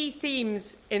the key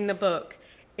themes in the book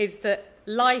is that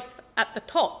life at the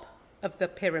top of the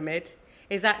pyramid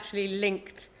is actually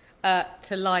linked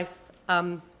to life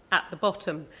at the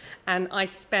bottom. And I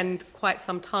spend quite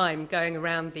some time going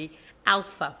around the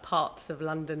alpha parts of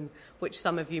London, which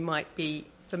some of you might be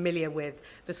familiar with,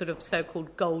 the sort of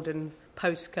so-called golden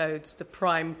postcodes, the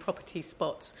prime property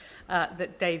spots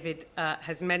that David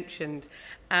has mentioned.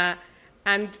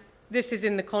 And this is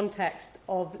in the context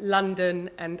of London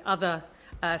and other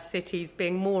cities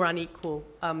being more unequal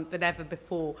than ever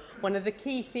before. One of the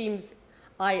key themes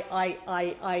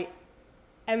I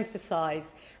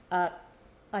emphasise,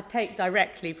 I take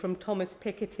directly from Thomas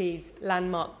Piketty's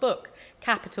landmark book,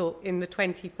 Capital in the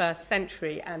 21st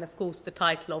Century, and of course the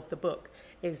title of the book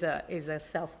is a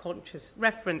self-conscious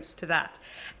reference to that.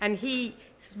 And he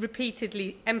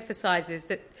repeatedly emphasises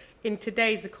that in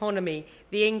today's economy,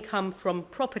 the income from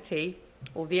property,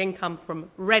 or the income from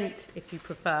rent, if you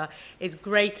prefer, is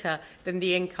greater than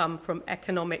the income from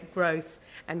economic growth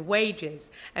and wages.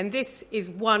 And this is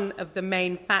one of the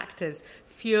main factors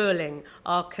fueling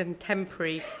our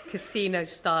contemporary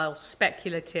casino-style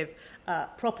speculative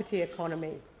property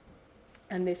economy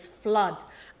and this flood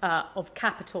of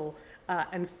capital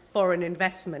and foreign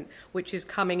investment which is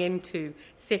coming into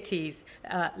cities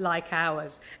like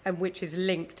ours and which is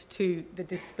linked to the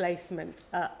displacement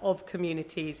of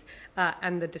communities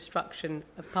and the destruction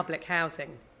of public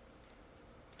housing.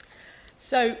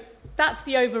 So that's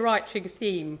the overarching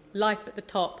theme. Life at the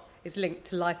top is linked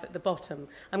to life at the bottom.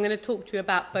 I'm going to talk to you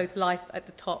about both life at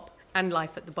the top and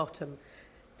life at the bottom.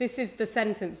 This is the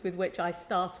sentence with which I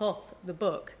start off the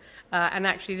book. And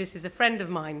actually, this is a friend of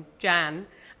mine, Jan,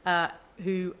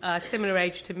 who, similar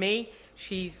age to me,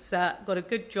 She's got a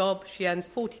good job. She earns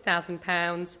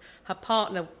 £40,000. Her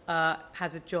partner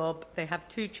has a job. They have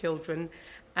 2 children,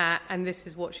 and this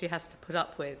is what she has to put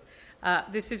up with.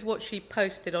 This is what she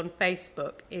posted on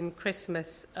Facebook in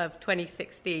Christmas of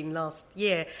 2016 last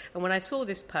year. And when I saw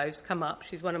this post come up,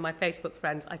 she's one of my Facebook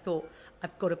friends, I thought,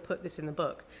 I've got to put this in the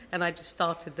book. And I just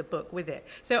started the book with it.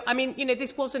 So, I mean,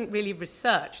 this wasn't really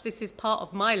research. This is part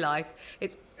of my life.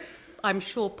 It's, I'm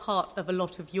sure, part of a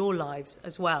lot of your lives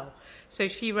as well. So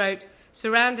she wrote,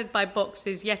 surrounded by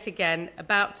boxes yet again,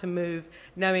 about to move,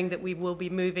 knowing that we will be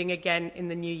moving again in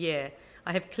the new year.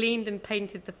 I have cleaned and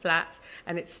painted the flat,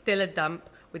 and it's still a dump,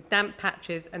 with damp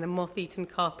patches and a moth-eaten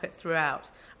carpet throughout.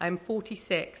 I am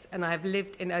 46, and I have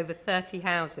lived in over 30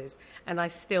 houses, and I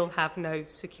still have no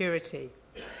security.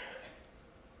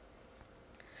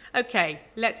 OK,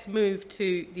 let's move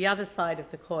to the other side of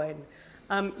the coin.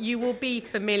 You will be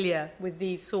familiar with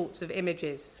these sorts of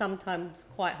images, sometimes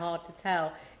quite hard to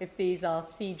tell if these are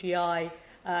CGI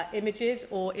images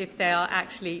or if they are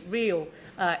actually real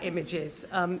images.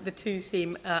 The two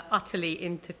seem utterly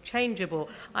interchangeable.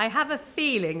 I have a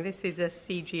feeling this is a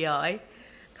CGI,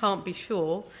 can't be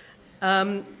sure.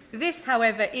 This,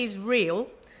 however, is real.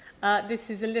 This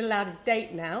is a little out of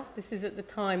date now. This is at the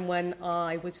time when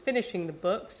I was finishing the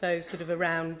book, so sort of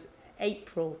around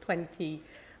April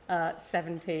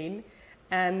 2017.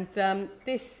 And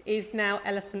this is now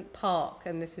Elephant Park,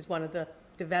 and this is one of the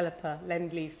developer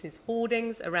Lend-Lease's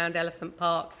hoardings around Elephant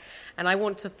Park, and I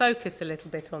want to focus a little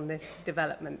bit on this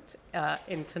development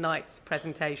in tonight's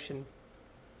presentation.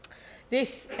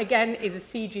 This, again, is a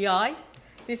CGI.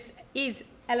 This is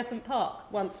Elephant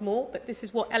Park once more, but this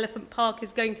is what Elephant Park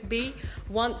is going to be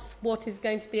once what is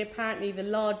going to be apparently the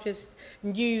largest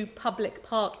new public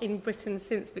park in Britain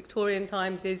since Victorian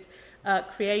times is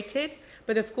created.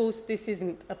 But of course, this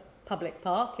isn't a public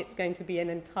park. It's going to be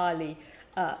an entirely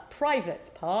private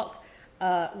park,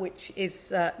 which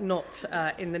is not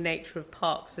in the nature of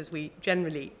parks as we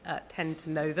generally tend to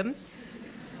know them.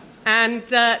 And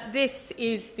this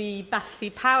is the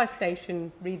Battersea Power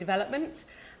Station redevelopment.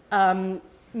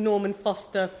 Norman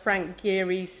Foster, Frank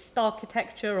Gehry's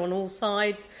architecture on all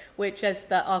sides, which, as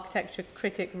the architecture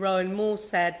critic Rowan Moore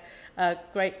said, a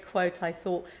great quote, I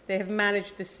thought, they have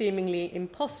managed the seemingly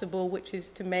impossible, which is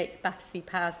to make Battersea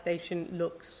Power Station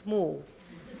look small.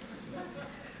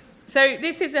 So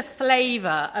this is a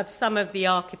flavour of some of the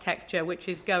architecture which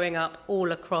is going up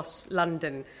all across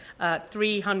London.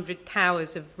 300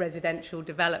 towers of residential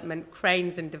development,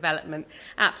 cranes and development,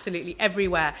 absolutely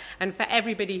everywhere. And for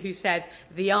everybody who says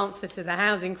the answer to the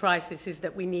housing crisis is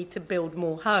that we need to build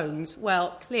more homes,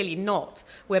 well, clearly not.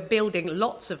 We're building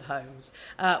lots of homes.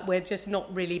 We're just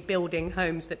not really building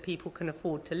homes that people can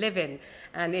afford to live in.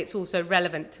 And it's also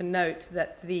relevant to note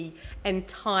that the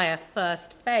entire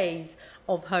first phase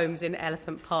of homes in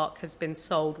Elephant Park has been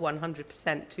sold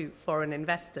 100% to foreign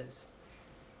investors.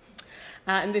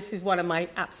 And this is one of my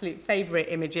absolute favourite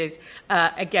images.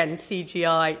 Again,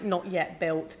 CGI, not yet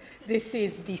built. This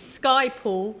is the Sky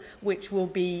Pool, which will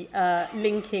be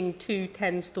linking 2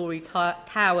 10-storey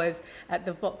towers at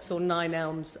the Vauxhall Nine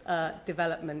Elms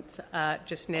development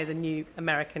just near the new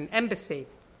American Embassy.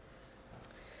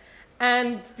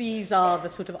 And these are the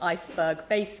sort of iceberg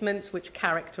basements which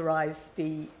characterise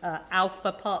the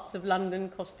alpha parts of London,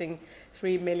 costing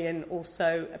 £3 million or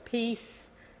so apiece.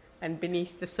 And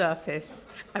beneath the surface,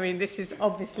 I mean, this is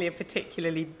obviously a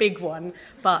particularly big one,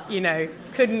 but,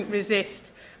 couldn't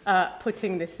resist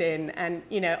putting this in. And,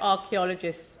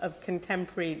 archaeologists of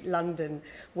contemporary London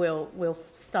will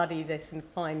study this and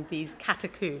find these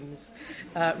catacombs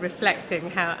reflecting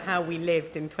how we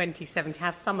lived in 2017,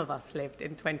 how some of us lived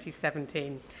in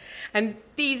 2017. And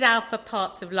these alpha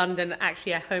parts of London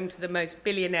actually are home to the most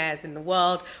billionaires in the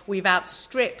world. We've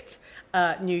outstripped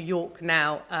New York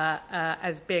now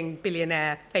as being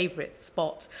billionaire favourite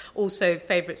spot, also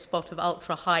favourite spot of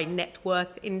ultra-high net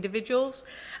worth individuals.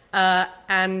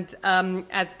 And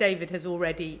as David has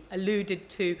already alluded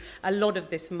to, a lot of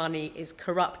this money is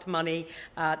corrupt money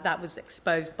that was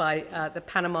exposed by the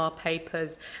Panama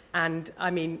Papers, and,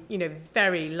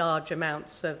 very large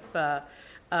amounts of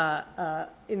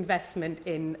investment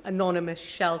in anonymous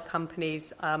shell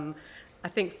companies. I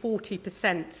think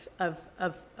 40%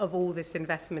 of all this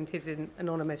investment is in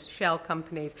anonymous shell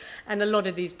companies, and a lot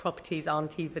of these properties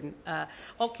aren't even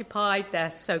occupied.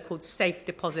 They're so-called safe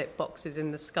deposit boxes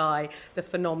in the sky, the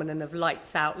phenomenon of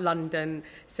lights out London,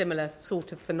 similar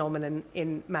sort of phenomenon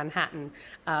in Manhattan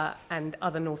and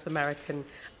other North American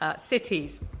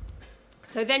cities.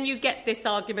 So then you get this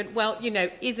argument, well,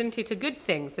 isn't it a good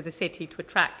thing for the city to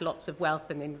attract lots of wealth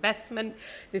and investment?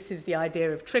 This is the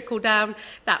idea of trickle-down.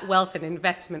 That wealth and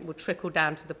investment will trickle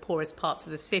down to the poorest parts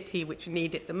of the city, which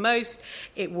need it the most.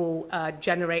 It will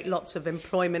generate lots of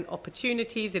employment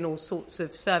opportunities in all sorts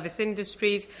of service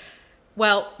industries.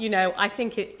 Well, I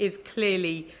think it is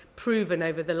clearly proven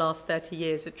over the last 30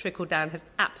 years that trickle-down has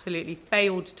absolutely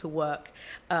failed to work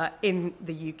in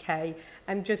the UK,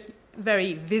 and just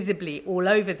very visibly all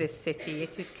over this city,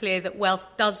 it is clear that wealth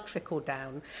does trickle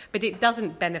down, but it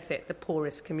doesn't benefit the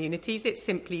poorest communities. It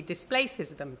simply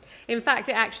displaces them. In fact,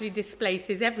 it actually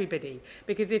displaces everybody,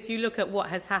 because if you look at what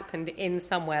has happened in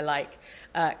somewhere like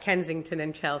Kensington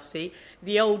and Chelsea,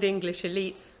 the old English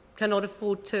elites cannot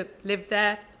afford to live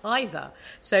there either.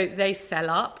 So they sell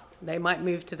up. They might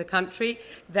move to the country.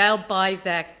 They'll buy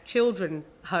their children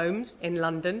homes in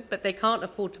London, but they can't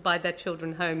afford to buy their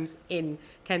children homes in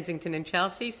Kensington and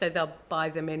Chelsea, so they'll buy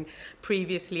them in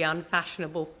previously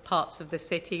unfashionable parts of the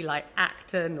city like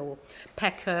Acton or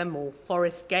Peckham or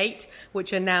Forest Gate,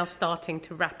 which are now starting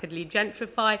to rapidly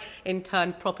gentrify. In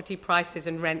turn, property prices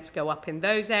and rents go up in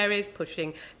those areas,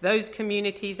 pushing those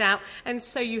communities out. And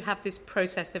so you have this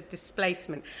process of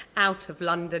displacement out of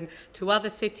London to other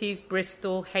cities,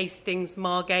 Bristol, Hastings,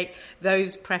 Margate.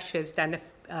 Those pressures then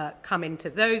come into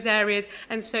those areas,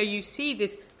 and so you see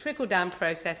this trickle-down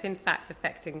process, in fact,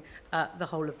 affecting the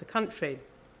whole of the country.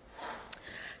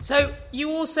 So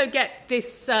you also get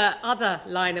this other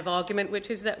line of argument, which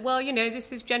is that, well,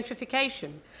 this is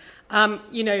gentrification.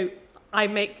 I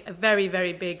make a very,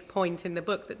 very big point in the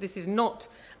book that this is not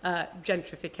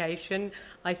gentrification.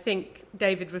 I think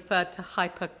David referred to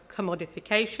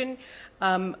hyper-commodification.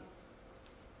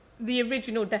 The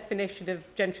original definition of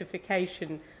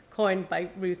gentrification, coined by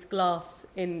Ruth Glass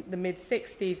in the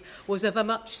mid-60s, was of a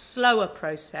much slower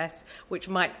process, which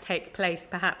might take place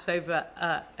perhaps over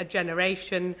a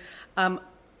generation.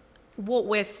 What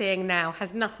we're seeing now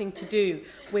has nothing to do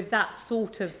with that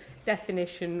sort of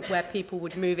definition where people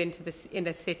would move into the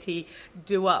inner city,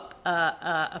 do up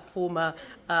a former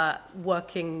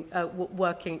working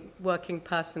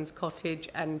person's cottage,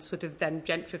 and sort of then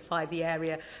gentrify the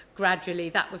area gradually.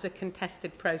 That was a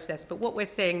contested process. But what we're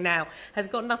seeing now has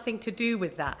got nothing to do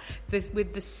with that.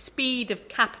 With the speed of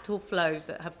capital flows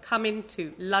that have come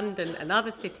into London and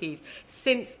other cities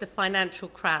since the financial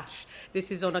crash, this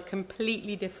is on a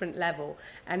completely different level.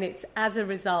 And it's as a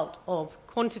result of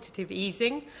quantitative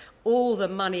easing, all the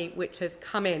money which has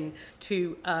come in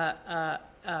to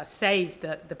save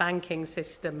the banking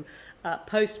system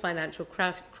post-financial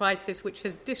crisis, which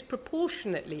has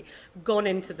disproportionately gone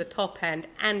into the top end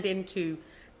and into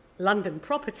London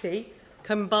property,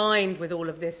 combined with all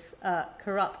of this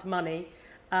corrupt money.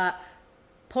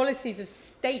 Policies of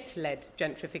state-led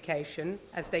gentrification,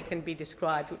 as they can be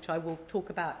described, which I will talk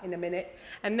about in a minute.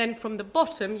 And then from the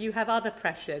bottom, you have other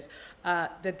pressures,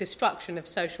 the destruction of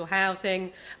social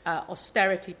housing,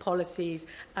 austerity policies,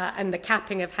 and the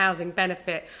capping of housing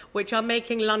benefit, which are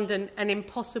making London an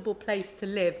impossible place to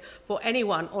live for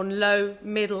anyone on low,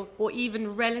 middle, or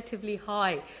even relatively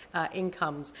high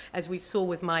incomes, as we saw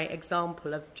with my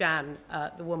example of Jan,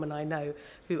 the woman I know,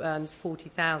 who earns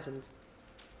 $40,000.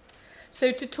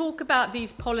 So to talk about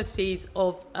these policies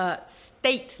of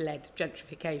state-led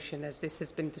gentrification, as this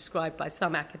has been described by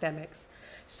some academics.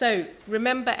 So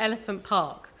remember Elephant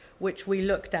Park, which we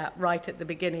looked at right at the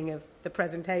beginning of the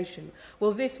presentation.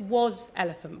 Well, this was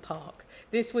Elephant Park.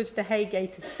 This was the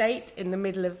Haygate estate in the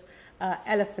middle of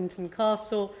Elephant and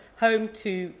Castle, home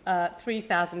to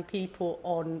 3,000 people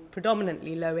on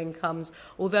predominantly low incomes,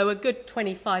 although a good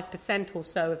 25% or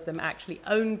so of them actually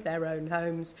owned their own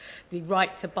homes, the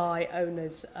right-to-buy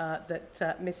owners that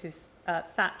Mrs.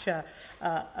 Thatcher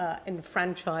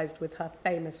enfranchised with her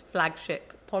famous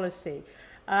flagship policy.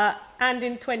 And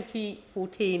in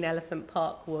 2014, Elephant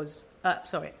Park was...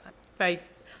 very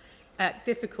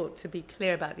difficult to be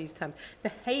clear about these terms.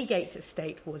 The Haygate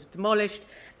estate was demolished,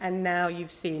 and now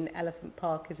you've seen Elephant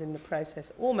Park is in the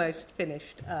process, almost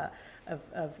finished,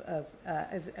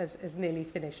 as nearly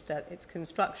finished its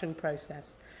construction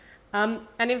process. And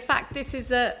in fact, this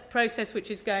is a process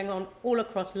which is going on all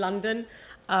across London.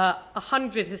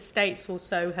 100 estates or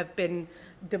so have been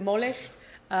demolished.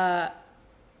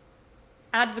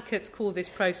 Advocates call this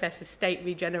process estate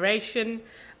regeneration.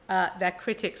 Their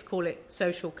critics call it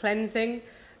social cleansing.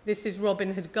 This is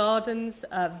Robin Hood Gardens,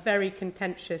 a very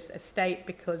contentious estate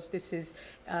because this is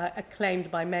acclaimed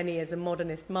by many as a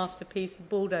modernist masterpiece. The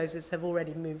bulldozers have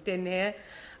already moved in here.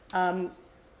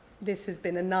 This has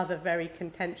been another very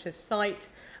contentious site.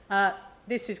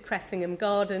 This is Cressingham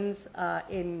Gardens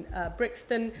in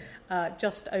Brixton,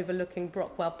 just overlooking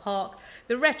Brockwell Park.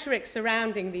 The rhetoric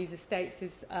surrounding these estates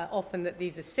is often that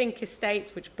these are sink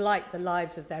estates which blight the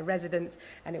lives of their residents,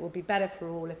 and it would be better for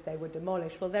all if they were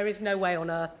demolished. Well, there is no way on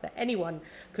earth that anyone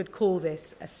could call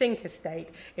this a sink estate.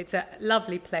 It's a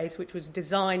lovely place which was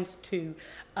designed to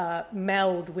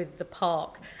meld with the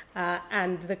park,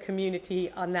 and the community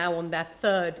are now on their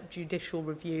third judicial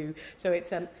review. So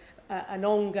it's an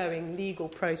ongoing legal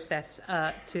process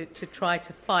to try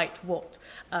to fight what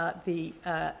the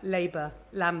Labour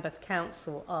Lambeth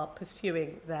Council are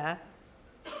pursuing there.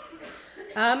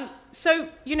 So,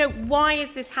 why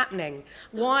is this happening?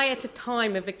 Why, at a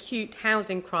time of acute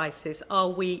housing crisis, are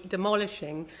we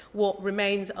demolishing what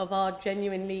remains of our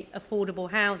genuinely affordable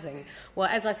housing? Well,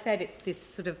 as I said, it's this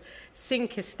sort of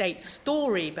sink estate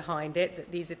story behind it,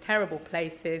 that these are terrible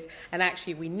places, and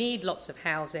actually we need lots of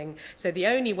housing. So the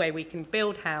only way we can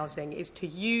build housing is to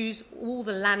use all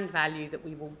the land value that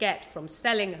we will get from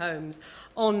selling homes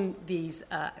on these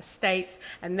estates,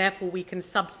 and therefore we can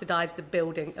subsidise the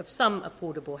building of some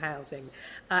affordable housing.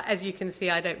 As you can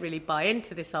see, I don't really buy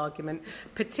into this argument,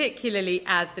 particularly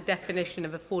as the definition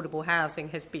of affordable housing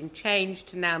has been changed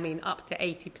to now mean up to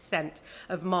 80%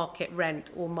 of market rent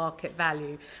or market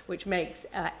value, which makes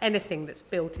anything that's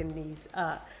built in these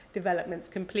developments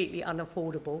completely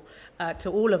unaffordable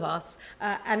to all of us.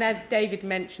 And as David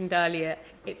mentioned earlier,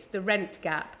 it's the rent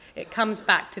gap. It comes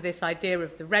back to this idea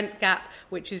of the rent gap,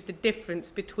 which is the difference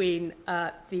between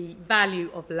the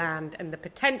value of land and the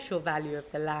potential value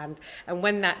of the land. And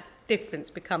when that difference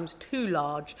becomes too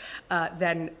large,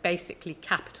 then basically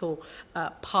capital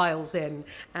piles in,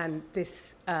 and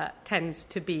this tends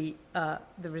to be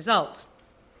the result.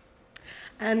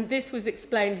 And this was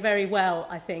explained very well,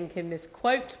 I think, in this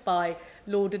quote by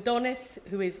Lord Adonis,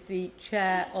 who is the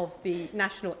chair of the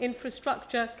National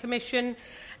Infrastructure Commission.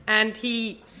 And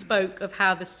he spoke of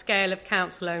how the scale of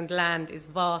council-owned land is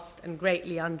vast and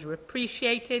greatly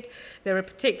underappreciated. There are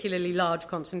particularly large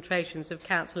concentrations of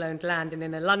council-owned land in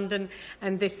inner London,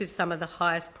 and this is some of the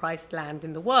highest-priced land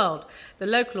in the world. The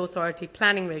local authority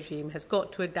planning regime has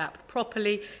got to adapt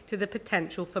properly to the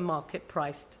potential for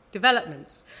market-priced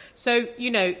developments. So,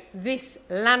 this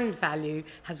land value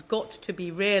has got to be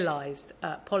realised.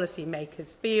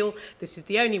 Policymakers feel this is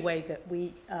the only way that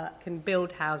we can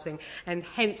build housing, and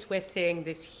hence we're seeing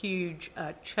this huge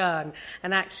churn.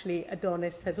 And actually,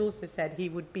 Adonis has also said he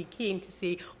would be keen to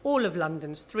see all of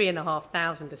London's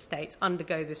 3,500 estates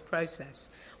undergo this process.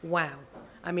 Wow.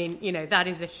 I mean, that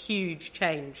is a huge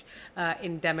change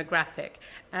in demographic.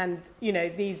 And,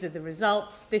 these are the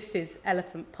results. This is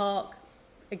Elephant Park.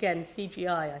 Again,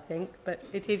 CGI, I think, but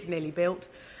it is nearly built.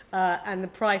 And the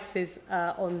prices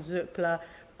on Zoopla,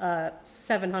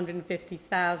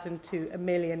 750,000 to $1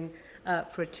 million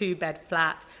for a two-bed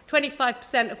flat.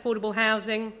 25% affordable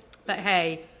housing, but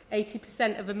hey,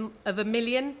 80% of a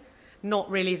million, not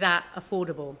really that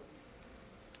affordable.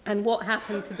 And what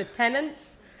happened to the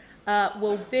tenants?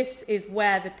 Well, this is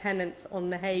where the tenants on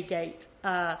the Haygate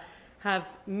have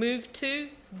moved to,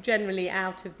 generally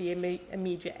out of the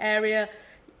immediate area.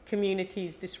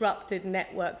 Communities disrupted,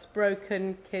 networks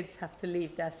broken, kids have to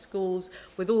leave their schools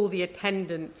with all the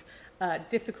attendant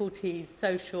difficulties,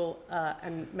 social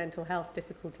and mental health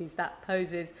difficulties that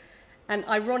poses. And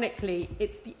ironically,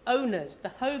 it's the owners,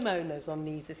 the homeowners on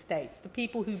these estates, the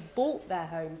people who bought their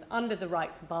homes under the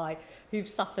right to buy, who've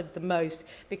suffered the most,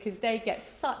 because they get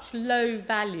such low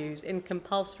values in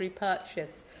compulsory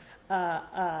purchase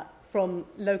from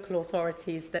local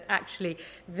authorities that actually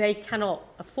they cannot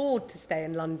afford to stay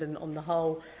in London on the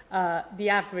whole. The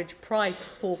average price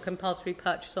for compulsory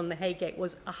purchase on the Haygate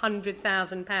was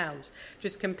 £100,000.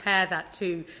 Just compare that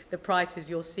to the prices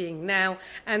you're seeing now.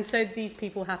 And so these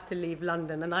people have to leave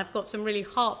London. And I've got some really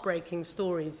heartbreaking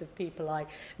stories of people I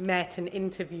met and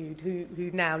interviewed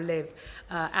who now live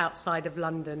outside of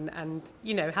London and,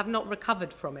 have not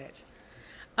recovered from it.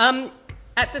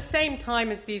 At the same time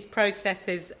as these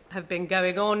processes have been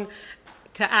going on,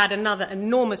 to add another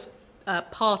enormous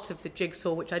part of the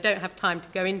jigsaw, which I don't have time to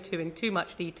go into in too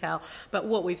much detail, but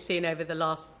what we've seen over the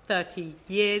last 30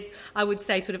 years, I would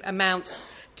say sort of amounts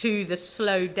to the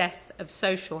slow death of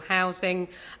social housing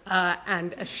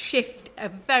and a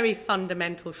very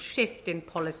fundamental shift in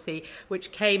policy,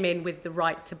 which came in with the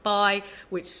right to buy,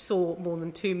 which saw more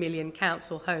than 2 million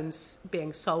council homes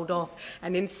being sold off.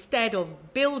 And instead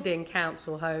of building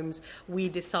council homes, we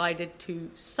decided to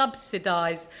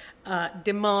subsidise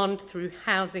demand through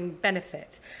housing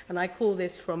benefit. And I call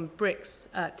this from bricks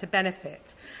to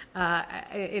benefit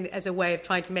as a way of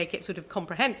trying to make it sort of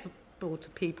comprehensible to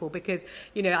people, because,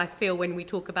 you know, I feel when we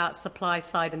talk about supply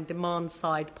side and demand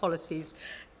side policies,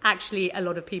 actually a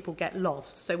lot of people get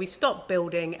lost. So we stopped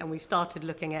building and we started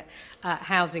looking at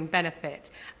housing benefit.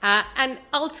 And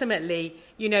ultimately,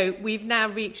 you know, we've now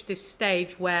reached this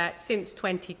stage where since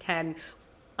 2010,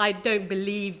 I don't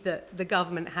believe that the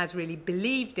government has really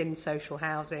believed in social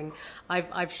housing.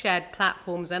 I've shared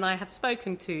platforms and I have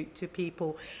spoken to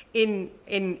people in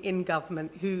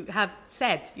government who have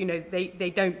said, you know, they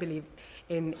don't believe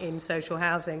in social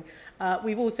housing.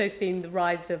 We've also seen the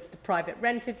rise of the private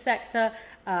rented sector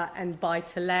and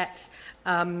buy-to-let.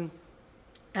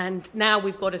 And now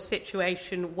we've got a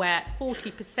situation where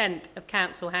 40% of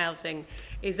council housing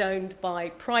is owned by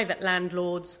private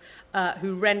landlords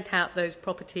who rent out those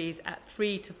properties at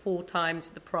 3 to 4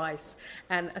 times the price.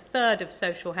 And a third of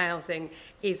social housing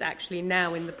is actually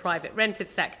now in the private rented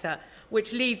sector,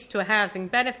 which leads to a housing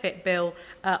benefit bill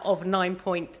of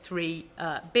 9.3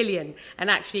 billion. And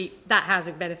actually, that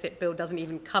housing benefit bill doesn't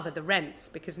even cover the rents,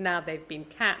 because now they've been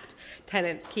capped.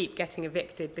 Tenants keep getting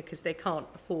evicted because they can't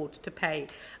afford to pay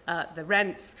the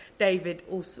rents. David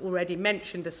also already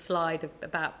mentioned a slide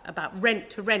about rent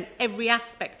to rent. Every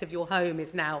aspect of your home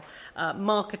is now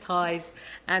marketised,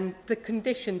 and the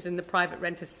conditions in the private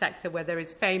renter sector, where there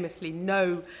is famously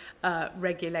no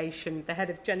regulation. The head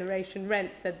of Generation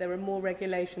Rent said there are more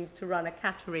regulations to run a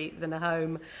cattery than a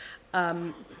home,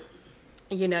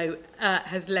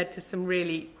 has led to some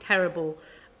really terrible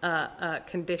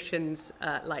conditions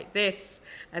like this.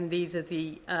 And these are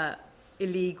the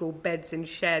illegal beds in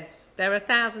sheds. There are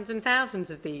thousands and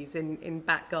thousands of these in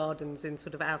back gardens in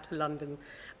sort of outer London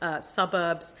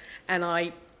suburbs. And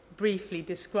I briefly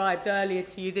described earlier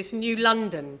to you this new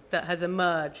London that has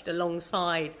emerged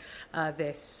alongside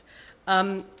this.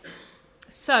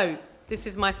 So this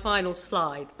is my final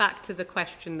slide. Back to the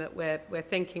question that we're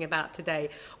thinking about today.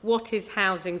 What is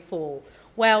housing for?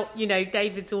 Well, you know,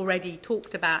 David's already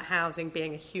talked about housing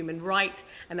being a human right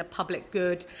and a public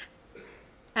good.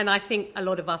 And I think a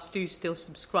lot of us do still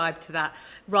subscribe to that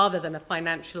rather than a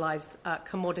financialised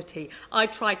commodity. I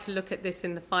try to look at this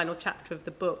in the final chapter of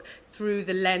the book through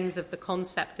the lens of the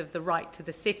concept of the right to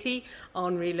the city,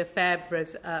 Henri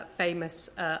Lefebvre's famous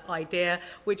idea,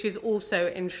 which is also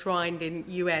enshrined in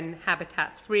UN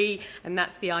Habitat 3, and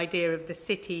that's the idea of the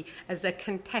city as a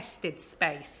contested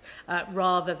space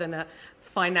rather than a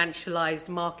financialised,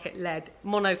 market-led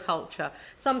monoculture.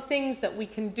 Some things that we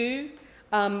can do.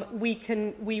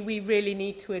 We really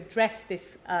need to address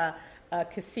this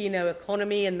casino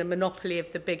economy and the monopoly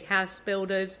of the big house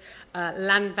builders.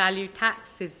 Land value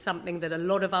tax is something that a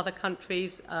lot of other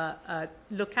countries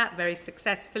look at very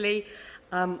successfully.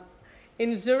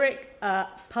 In Zurich,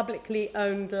 publicly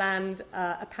owned land,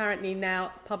 apparently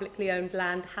now publicly owned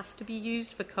land has to be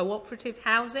used for cooperative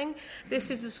housing. This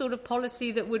is the sort of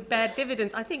policy that would bear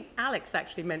dividends. I think Alex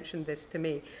actually mentioned this to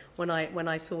me when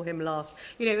I saw him last.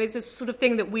 You know, it's a sort of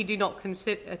thing that we do not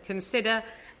consider.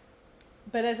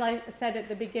 But as I said at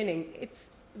the beginning, it's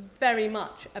very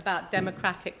much about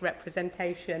democratic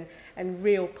representation and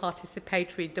real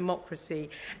participatory democracy.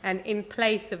 And in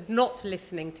place of not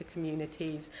listening to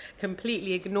communities,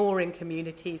 completely ignoring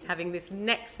communities, having this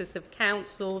nexus of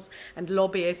councils and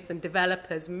lobbyists and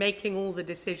developers making all the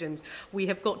decisions, we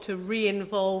have got to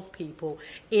re-involve people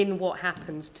in what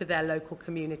happens to their local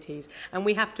communities. And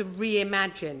we have to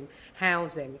reimagine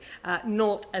housing,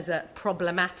 not as a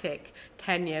problematic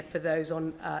tenure for those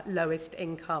on lowest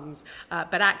incomes,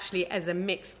 but actually as a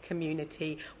mixed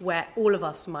community where all of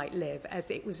us might live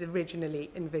as it was originally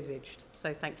envisaged.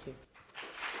 So thank you.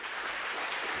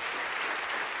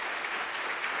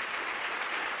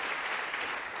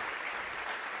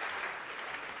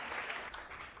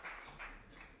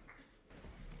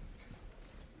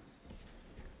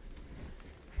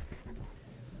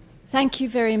 Thank you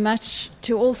very much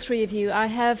to all three of you. I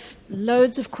have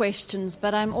loads of questions,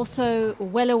 but I'm also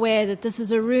well aware that this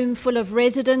is a room full of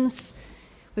residents.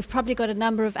 We've probably got a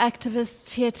number of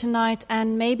activists here tonight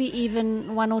and maybe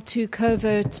even one or two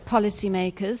covert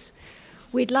policymakers.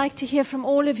 We'd like to hear from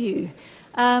all of you.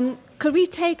 Could we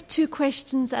take 2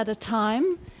 questions at a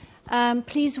time?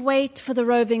 Please wait for the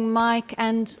roving mic,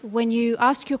 and when you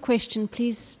ask your question,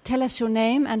 please tell us your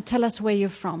name and tell us where you're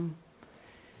from.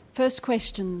 First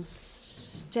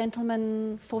questions.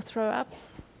 Gentleman, 4th row up.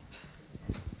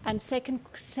 And second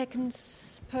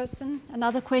person,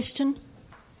 another question?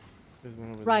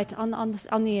 Right,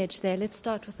 on the edge there. Let's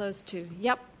start with those 2.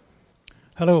 Yep.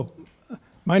 Hello.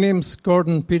 My name's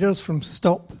Gordon Peters from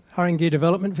Stop Haringey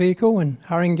Development Vehicle in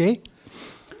Haringey.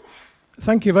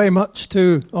 Thank you very much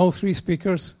to all 3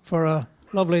 speakers for a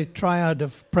lovely triad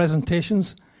of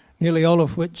presentations, nearly all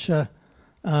of which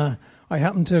I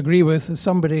happen to agree with is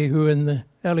somebody who in the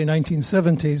early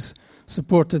 1970s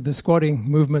supported the squatting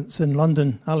movements in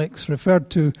London, Alex referred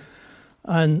to.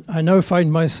 And I now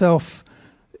find myself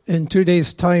in 2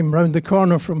 days' time round the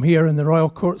corner from here in the Royal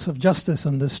Courts of Justice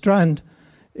on the Strand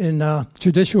in a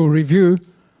judicial review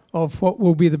of what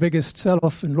will be the biggest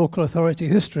sell-off in local authority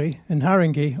history in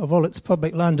Haringey of all its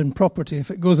public land and property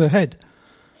if it goes ahead.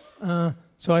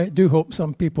 So I do hope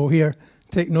some people here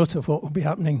take note of what will be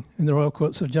happening in the Royal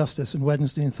Courts of Justice on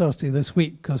Wednesday and Thursday this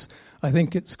week, because I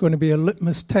think it's going to be a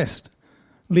litmus test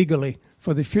legally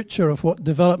for the future of what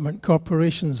development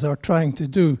corporations are trying to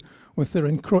do with their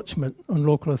encroachment on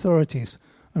local authorities.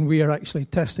 And we are actually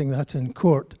testing that in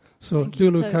court. So do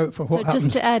look out for what happens. So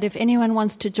just to add, if anyone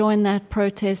wants to join that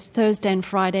protest Thursday and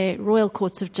Friday, Royal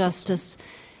Courts of Justice,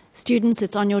 students,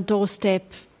 it's on your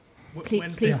doorstep.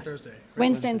 Wednesday and Thursday. Right?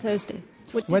 Wednesday and Thursday.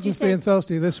 Wednesday and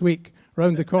Thursday this week,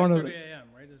 round the corner. 9:30 a.m.,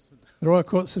 right? The Royal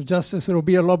Courts of Justice, there will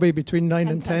be a lobby between 9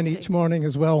 and 10 each morning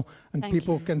as well, and Thank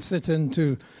people you. can sit in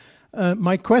too.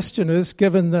 My question is,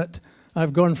 given that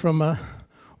I've gone from a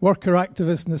worker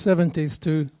activist in the 70s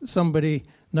to somebody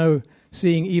now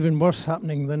seeing even worse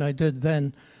happening than I did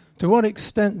then, to what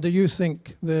extent do you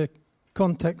think the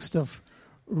context of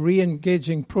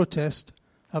re-engaging protest,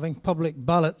 having public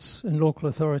ballots in local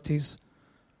authorities,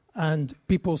 and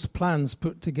people's plans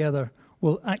put together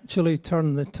will actually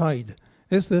turn the tide?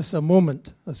 Is this a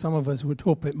moment, as some of us would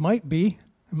hope it might be,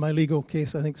 in my legal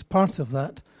case I think it's part of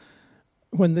that,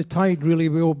 when the tide really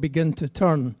will begin to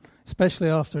turn, especially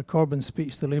after Corbyn's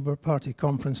speech to the Labour Party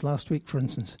conference last week, for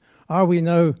instance? Are we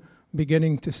now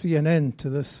beginning to see an end to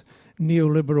this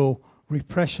neoliberal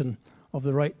repression of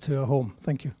the right to a home?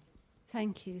 Thank you.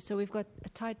 Thank you. So we've got a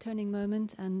tide-turning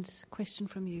moment and question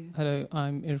from you. Hello,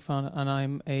 I'm Irfan and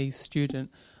I'm a student.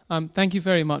 Thank you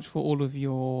very much for all of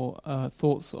your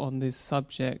thoughts on this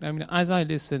subject. I mean, as I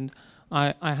listened,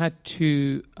 I had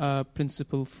two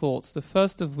principal thoughts. The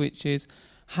first of which is,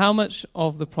 how much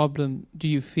of the problem do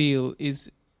you feel is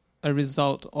a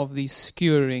result of the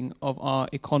skewering of our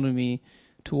economy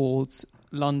towards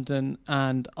London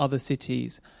and other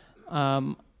cities?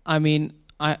 I mean,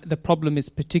 the problem is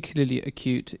particularly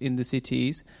acute in the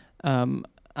cities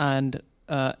and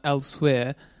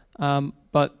elsewhere.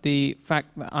 But the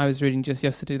fact that I was reading just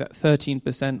yesterday that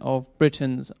 13% of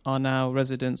Britons are now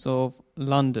residents of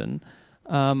London,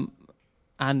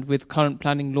 and with current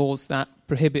planning laws that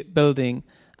prohibit building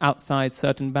outside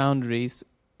certain boundaries,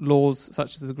 laws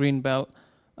such as the Green Belt,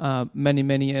 many,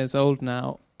 many years old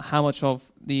now, how much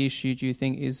of the issue do you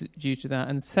think is due to that?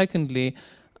 And secondly,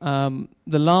 the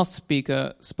last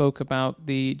speaker spoke about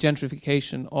the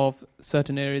gentrification of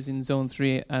certain areas in Zone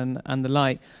 3 and the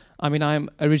like. I mean, I'm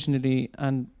originally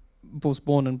and was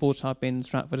born and brought up in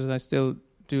Stratford, as I still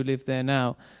do live there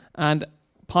now. And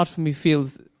part of me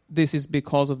feels this is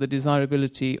because of the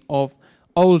desirability of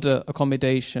older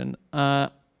accommodation, the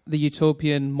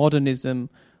utopian modernism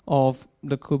of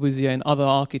Le Corbusier and other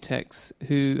architects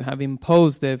who have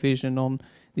imposed their vision on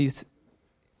these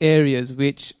areas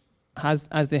which, as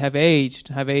they have aged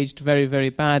very, very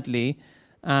badly,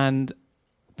 and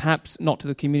perhaps not to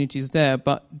the communities there,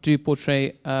 but do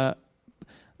portray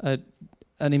an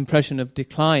impression of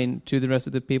decline to the rest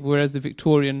of the people, whereas the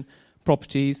Victorian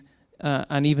properties,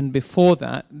 and even before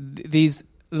that, these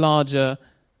larger,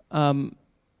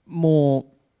 more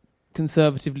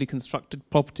conservatively constructed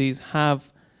properties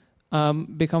have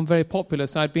become very popular.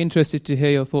 So I'd be interested to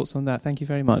hear your thoughts on that. Thank you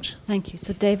very much. Thank you.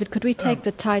 So, David, could we take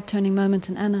the tide-turning moment,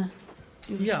 and Anna,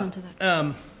 you respond to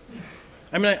that?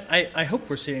 I mean, I hope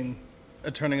we're seeing a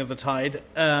turning of the tide.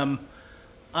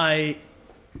 I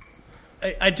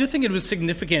do think it was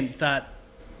significant that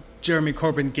Jeremy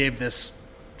Corbyn gave this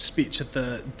speech at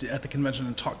the convention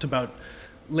and talked about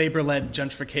Labour-led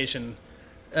gentrification,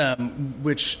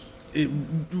 which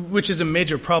is a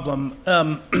major problem.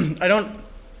 I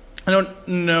don't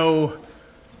know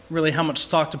really how much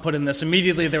stock to put in this.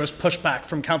 Immediately there was pushback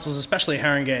from councils, especially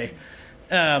Haringey,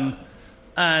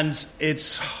 and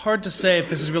it's hard to say if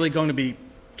this is really going to be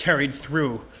carried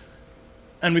through.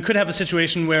 And we could have a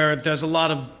situation where there's a lot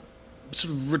of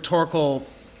sort of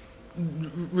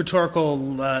rhetorical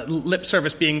lip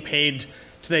service being paid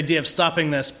to the idea of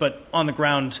stopping this, but on the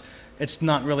ground it's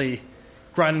not really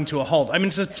grinding to a halt. I mean,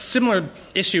 it's a similar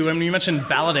issue. I mean, you mentioned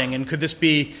balloting, and could this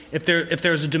be, if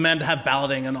there's a demand to have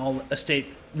balloting on all estate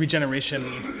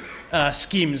regeneration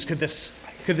schemes, could this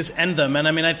end them? And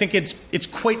I mean, I think it's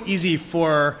quite easy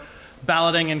for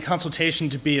balloting and consultation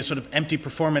to be a sort of empty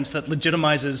performance that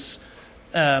legitimizes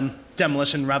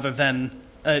demolition rather than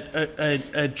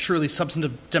a truly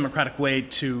substantive democratic way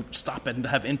to stop it and to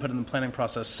have input in the planning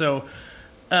process. So,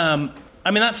 I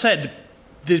mean, that said,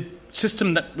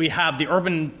 system that we have, the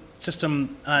urban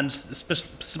system, and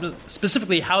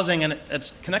specifically housing and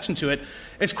its connection to it,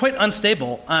 it's quite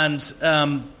unstable, and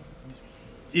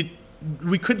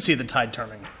we could see the tide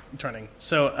turning.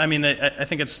 So, I mean, I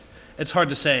think it's hard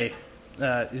to say.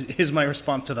 Is my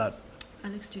response to that.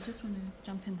 Alex, do you just want to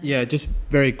jump in there? Yeah, just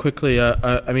very quickly.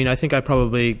 I mean, I think I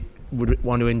probably would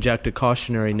want to inject a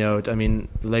cautionary note. I mean,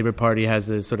 the Labour Party has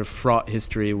a sort of fraught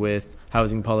history with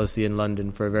housing policy in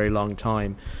London for a very long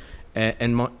time.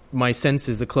 And my sense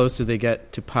is the closer they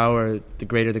get to power, the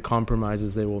greater the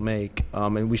compromises they will make.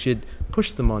 And we should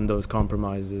push them on those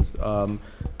compromises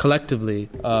collectively.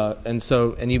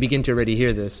 And you begin to already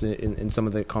hear this in some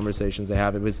of the conversations they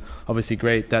have. It was obviously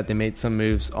great that they made some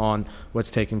moves on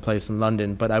what's taking place in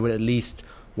London, but I would at least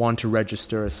want to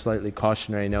register a slightly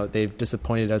cautionary note. They've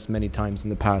disappointed us many times in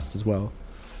the past as well.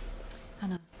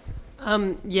 Hannah?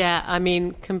 Yeah, I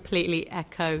mean, completely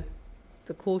echo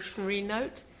the cautionary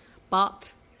note.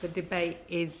 But the debate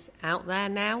is out there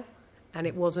now, and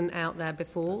it wasn't out there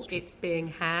before. It's being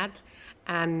had,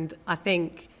 and I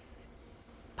think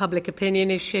public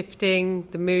opinion is shifting,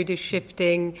 the mood is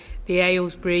shifting. The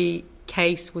Aylesbury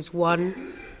case was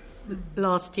won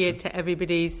last year to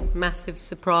everybody's massive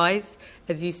surprise.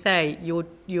 As you say,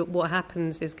 what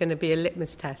happens is going to be a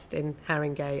litmus test in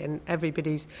Haringey, and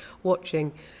everybody's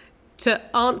watching.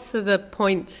 To answer the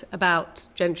point about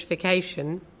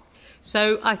gentrification,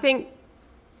 so I think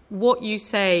what you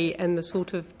say and the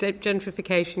sort of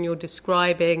gentrification you're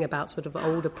describing about sort of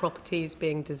older properties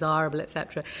being desirable,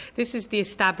 etc., this is the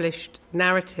established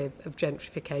narrative of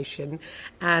gentrification.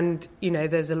 And, you know,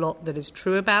 there's a lot that is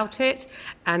true about it.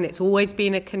 And it's always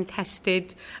been a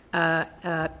contested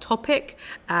topic.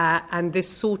 And this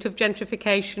sort of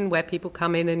gentrification where people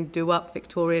come in and do up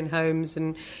Victorian homes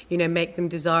and, you know, make them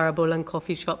desirable and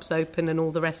coffee shops open and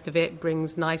all the rest of it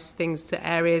brings nice things to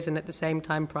areas, and at the same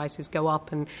time prices go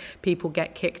up and people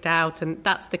get kicked out, and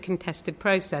that's the contested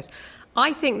process.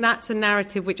 I think that's a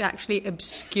narrative which actually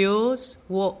obscures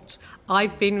what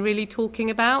I've been really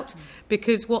talking about,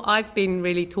 because what I've been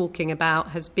really talking about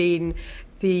has been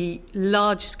the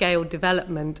large-scale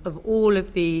development of all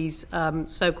of these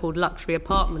so-called luxury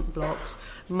apartment blocks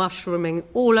mushrooming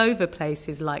all over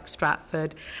places like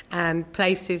Stratford and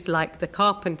places like the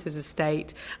Carpenter's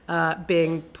estate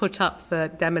being put up for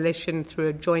demolition through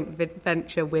a joint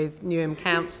venture with Newham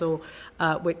Council,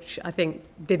 which I think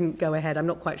didn't go ahead. I'm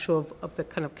not quite sure of the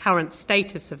kind of current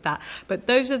status of that. But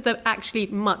those are the actually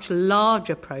much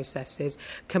larger processes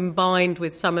combined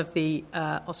with some of the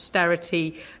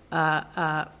austerity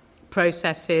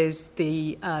processes,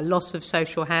 the loss of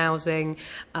social housing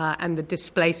and the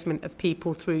displacement of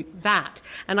people through that.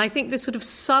 And I think this sort of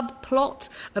subplot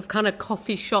of kind of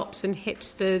coffee shops and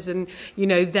hipsters and, you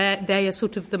know, they are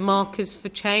sort of the markers for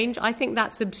change. I think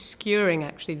that's obscuring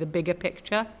actually the bigger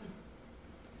picture.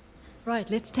 Right,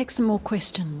 let's take some more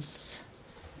questions.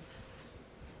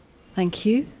 Thank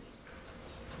you.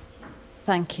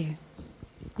 Thank you.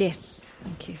 Yes,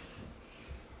 thank you.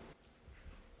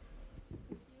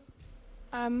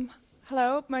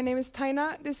 Hello, my name is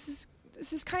Taina. This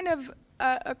is kind of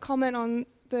a comment on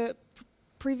the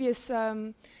previous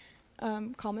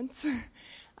comments.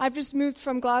 I've just moved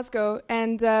from Glasgow,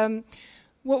 and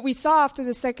what we saw after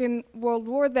the Second World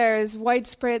War there is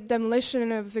widespread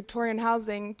demolition of Victorian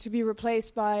housing to be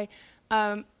replaced by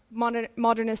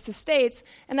modernist estates.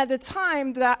 And at the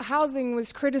time, that housing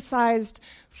was criticized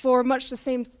for much the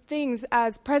same things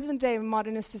as present-day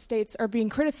modernist estates are being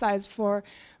criticized for.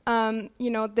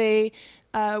 They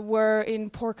were in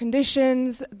poor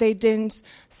conditions. They didn't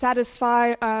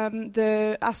satisfy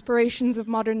the aspirations of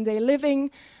modern-day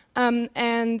living.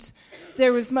 And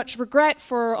there was much regret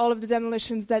for all of the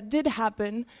demolitions that did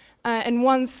happen. And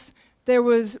once there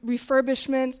was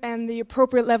refurbishment and the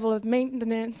appropriate level of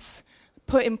maintenance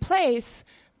put in place,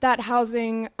 that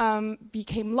housing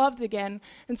became loved again.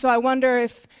 And so I wonder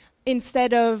if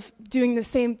instead of doing the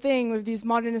same thing with these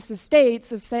modernist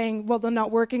estates of saying, well, they're not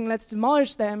working, let's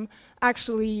demolish them,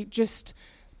 actually just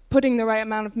putting the right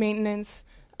amount of maintenance,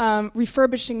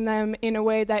 refurbishing them in a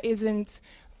way that isn't,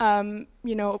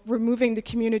 removing the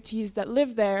communities that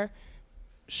live there,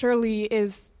 surely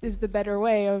is the better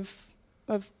way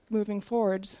of moving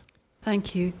forward.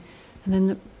 Thank you. And then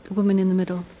the woman in the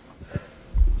middle.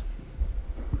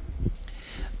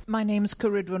 My name's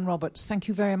Caridwen Roberts. Thank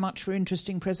you very much for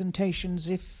interesting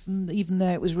presentations, even though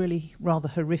it was really rather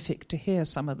horrific to hear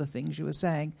some of the things you were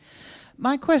saying.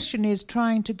 My question is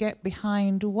trying to get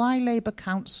behind why Labour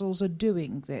councils are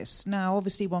doing this. Now,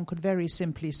 obviously, one could very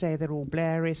simply say they're all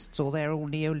Blairists or they're all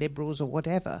neoliberals or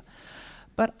whatever.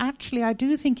 But actually, I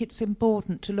do think it's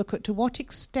important to look at to what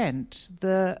extent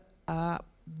the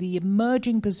the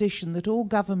emerging position that all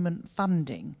government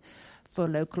funding for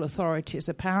local authorities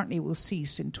apparently will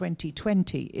cease in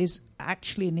 2020 is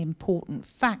actually an important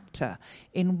factor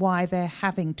in why they're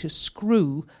having to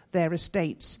screw their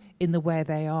estates in the way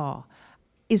they are.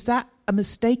 Is that a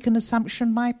mistaken assumption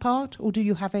on my part, or do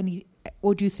you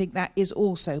think that is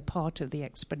also part of the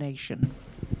explanation?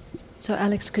 So,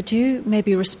 Alex, could you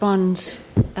maybe respond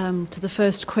to the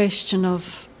first question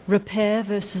of repair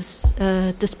versus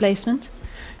displacement?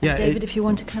 Yeah, David, if you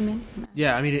want to come in.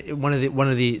 Yeah, I mean, one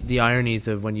of the ironies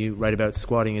of when you write about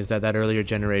squatting is that earlier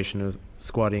generation of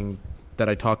squatting that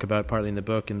I talk about partly in the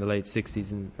book in the late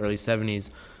 60s and early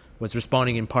 70s was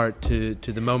responding in part to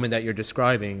the moment that you're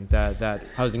describing, that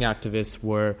housing activists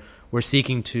were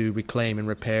seeking to reclaim and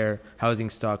repair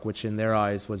housing stock, which in their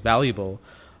eyes was valuable,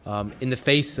 in the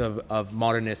face of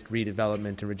modernist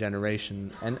redevelopment and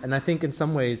regeneration. And I think in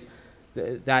some ways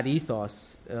that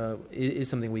ethos is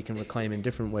something we can reclaim in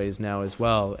different ways now as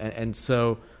well. And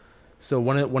so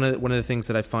one of the things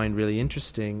that I find really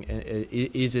interesting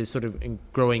is a sort of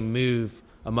growing move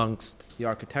amongst the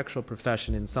architectural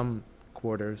profession in some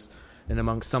quarters and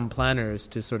amongst some planners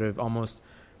to sort of almost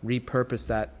repurpose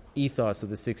that ethos of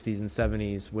the 60s and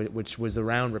 70s, which was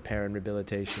around repair and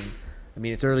rehabilitation. I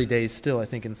mean, it's early days still, I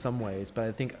think, in some ways, but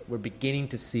I think we're beginning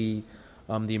to see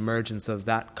the emergence of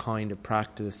that kind of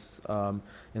practice. And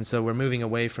so we're moving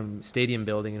away from stadium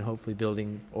building and hopefully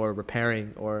building or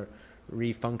repairing or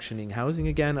refunctioning housing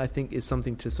again, I think is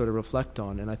something to sort of reflect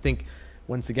on. And I think,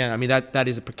 once again, I mean, that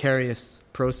is a precarious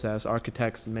process.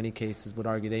 Architects, in many cases, would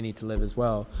argue they need to live as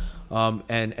well.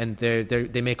 And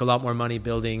they make a lot more money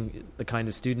building the kind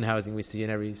of student housing we see in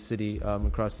every city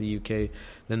across the UK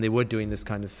than they would doing this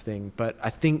kind of thing. But I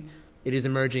think it is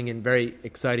emerging in very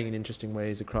exciting and interesting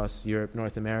ways across Europe,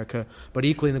 North America, but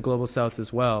equally in the global south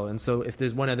as well. And so if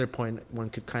there's one other point one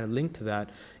could kind of link to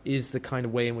that is the kind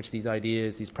of way in which these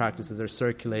ideas, these practices are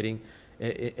circulating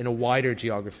in a wider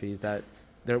geography, that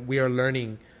we are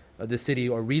learning the city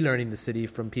or relearning the city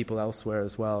from people elsewhere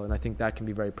as well. And I think that can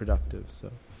be very productive.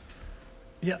 So,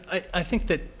 yeah, I think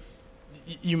that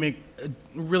you make a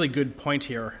really good point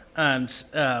here. And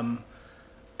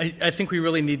I think we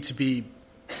really need to be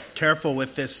careful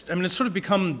with this. I mean, it's sort of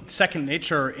become second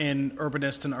nature in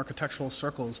urbanist and architectural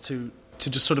circles to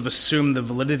just sort of assume the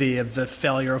validity of the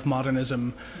failure of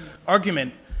modernism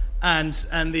argument and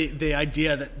the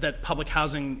idea that public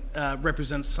housing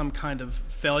represents some kind of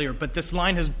failure. But this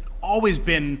line has always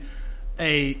been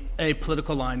a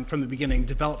political line from the beginning,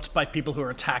 developed by people who are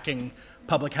attacking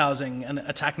public housing and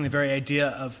attacking the very idea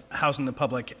of housing the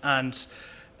public, and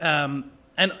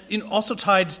also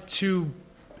tied to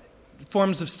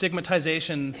forms of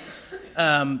stigmatization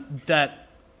that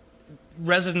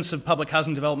residents of public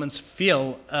housing developments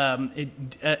feel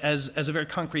as a very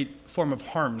concrete form of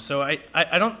harm. So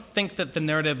I don't think that the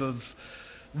narrative of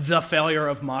the failure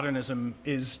of modernism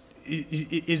is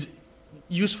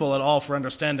useful at all for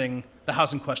understanding the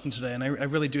housing question today. And I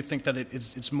really do think that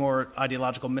it's more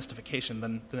ideological mystification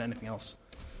than anything else.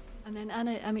 And then,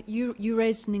 Anna, I mean, you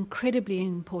raised an incredibly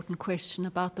important question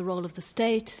about the role of the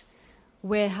state,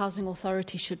 where housing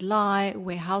authority should lie,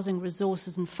 where housing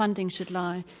resources and funding should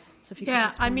lie. So if you could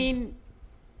respond. I mean,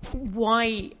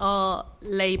 why are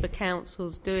Labour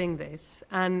councils doing this?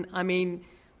 And I mean,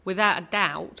 without a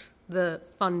doubt, the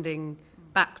funding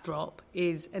backdrop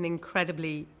is an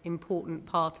incredibly important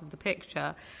part of the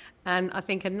picture. And I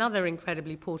think another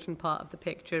incredibly important part of the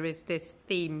picture is this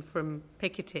theme from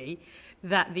Piketty,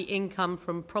 that the income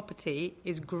from property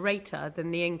is greater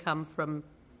than the income from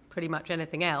pretty much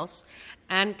anything else,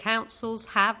 and councils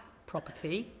have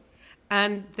property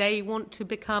and they want to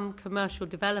become commercial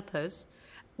developers,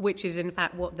 which is in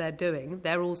fact what they're doing.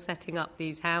 They're all setting up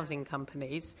these housing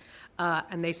companies,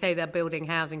 and they say they're building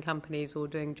housing companies or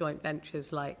doing joint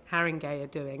ventures like Haringey are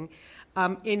doing,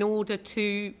 in order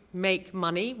to make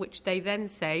money, which they then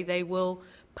say they will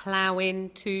plough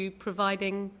into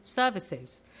providing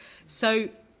services. So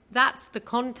that's the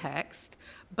context.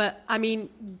 But I mean,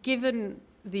 given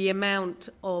the amount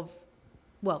of,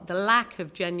 the lack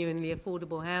of genuinely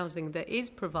affordable housing that is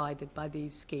provided by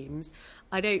these schemes,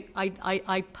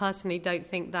 I personally don't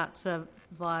think that's a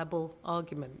viable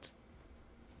argument.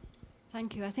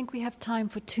 Thank you. I think we have time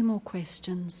for two more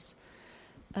questions.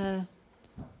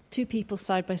 Two people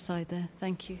side by side there.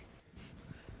 Thank you.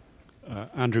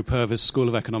 Andrew Purvis, School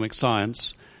of Economic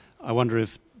Science. I wonder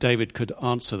if David could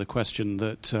answer the question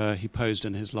that he posed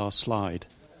in his last slide.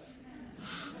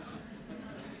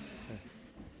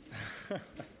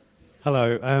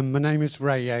 Hello, my name is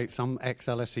Ray Yates. I'm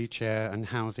ex-LSE chair and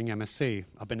housing MSc.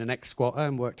 I've been an ex-squatter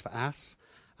and worked for ASS.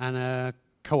 And a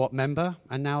co-op member,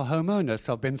 and now a homeowner,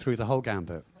 so I've been through the whole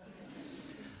gambit.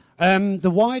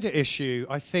 The wider issue,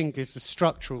 I think, is the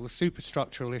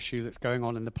superstructural issue that's going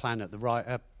on in the planet, the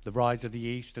rise of the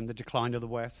East and the decline of the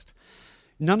West.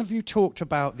 None of you talked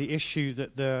about the issue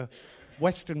that the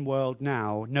Western world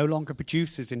now no longer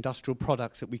produces industrial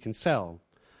products that we can sell.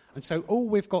 And so all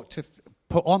we've got to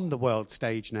put on the world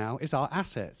stage now is our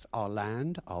assets, our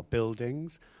land, our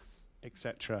buildings,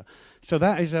 etc. So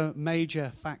that is a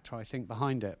major factor, I think,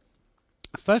 behind it.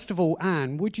 First of all,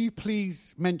 Anne, would you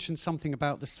please mention something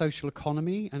about the social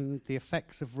economy and the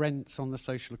effects of rents on the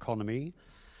social economy?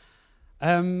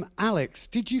 Alex,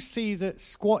 did you see that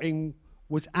squatting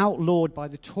was outlawed by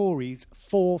the Tories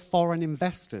for foreign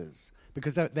investors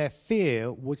because their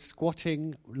fear was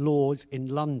squatting laws in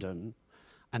London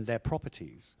and their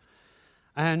properties?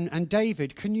 And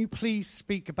David, can you please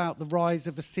speak about the rise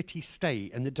of the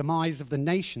city-state and the demise of the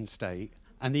nation-state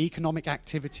and the economic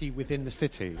activity within the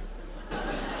city?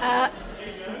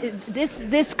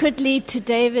 This could lead to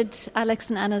David, Alex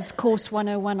and Anna's course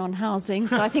 101 on housing.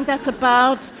 So I think that's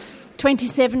about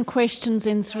 27 questions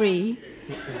in 3.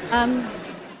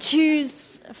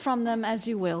 Choose from them as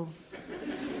you will.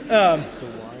 So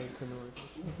why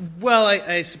criminalization? Well,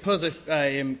 I suppose I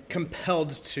am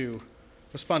compelled to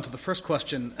respond to the first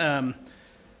question.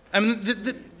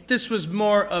 This was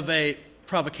more of a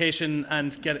provocation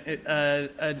and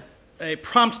a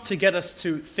prompt to get us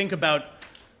to think about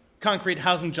concrete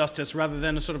housing justice rather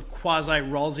than a sort of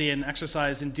quasi-Rawlsian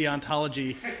exercise in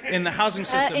deontology in the housing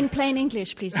system. In plain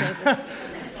English, please, David.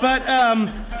 But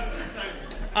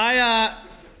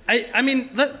I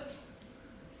mean,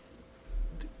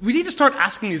 we need to start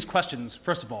asking these questions,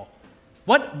 first of all.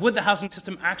 What would the housing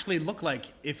system actually look like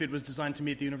if it was designed to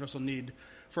meet the universal need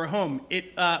for a home?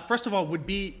 It, first of all, would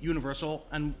be universal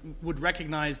and would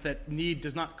recognize that need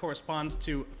does not correspond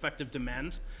to effective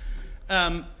demand.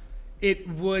 It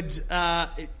would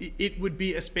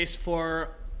be a space for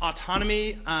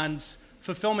autonomy and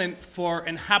fulfillment for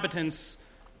inhabitants,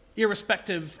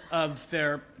 irrespective of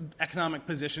their economic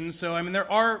position. So, I mean,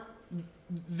 there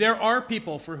are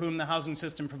people for whom the housing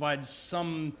system provides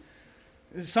some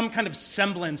kind of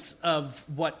semblance of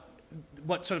what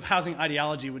sort of housing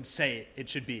ideology would say it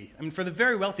should be. I mean, for the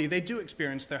very wealthy, they do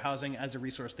experience their housing as a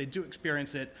resource. They do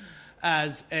experience it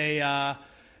as a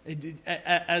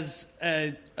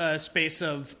space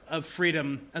of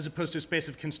freedom as opposed to a space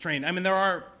of constraint. I mean, there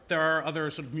are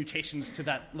other sort of mutations to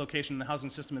that location in the housing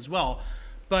system as well.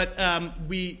 But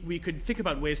we could think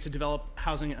about ways to develop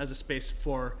housing as a space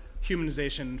for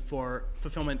humanization, for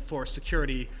fulfillment, for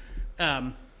security,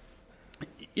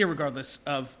 irregardless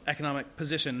of economic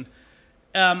position.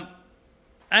 And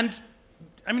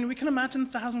I mean, we can imagine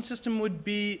that the housing system would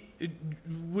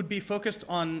be focused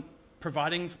on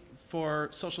providing for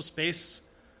social space,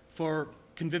 for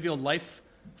convivial life,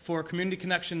 for community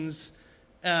connections,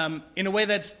 in a way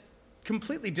that's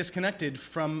completely disconnected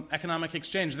from economic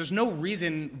exchange. There's no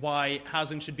reason why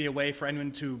housing should be a way for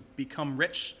anyone to become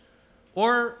rich,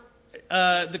 or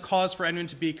the cause for anyone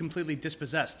to be completely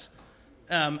dispossessed.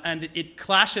 And it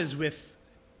clashes with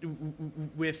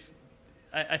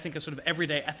I think, a sort of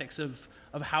everyday ethics of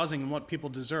housing and what people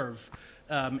deserve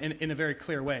in a very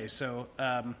clear way. So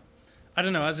I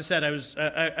don't know. As I said, I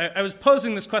was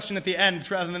posing this question at the end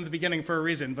rather than the beginning for a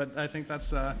reason, but I think that's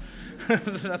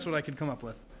that's what I could come up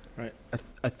with. Right.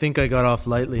 I think I got off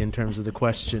lightly in terms of the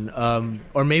question,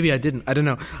 or maybe I didn't. I don't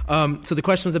know. So the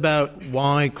question was about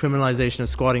why criminalization of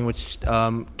squatting, which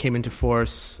came into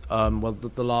force.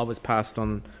 The law was passed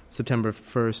on September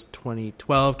 1st,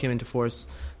 2012, came into force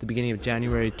the beginning of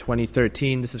January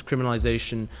 2013. This is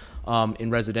criminalization in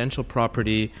residential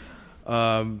property.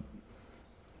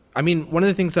 I mean, one of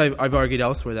the things I've argued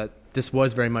elsewhere, that this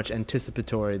was very much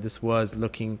anticipatory. This was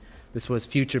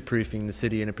future-proofing the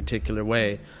city in a particular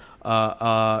way.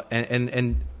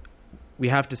 And we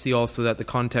have to see also that the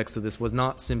context of this was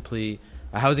not simply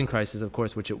a housing crisis, of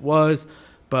course, which it was,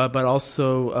 but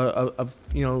also of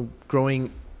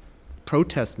growing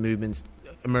protest movements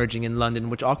emerging in London,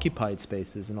 which occupied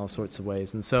spaces in all sorts of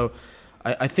ways. And so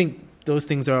I think those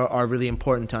things are really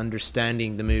important to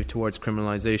understanding the move towards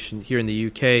criminalization here in the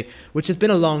UK, which has been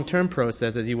a long-term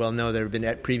process. As you well know, there have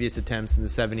been previous attempts in the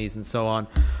 70s and so on.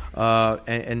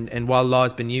 And while law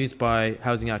has been used by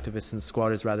housing activists and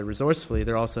squatters rather resourcefully,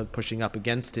 they're also pushing up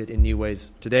against it in new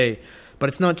ways today. But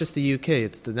it's not just the UK,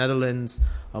 it's the Netherlands.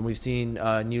 We've seen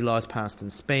new laws passed in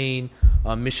Spain.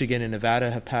 Michigan and Nevada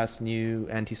have passed new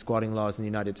anti-squatting laws in the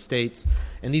United States.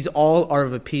 And these all are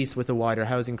of a piece with a wider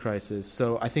housing crisis.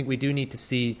 So I think we do do need to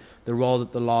see the role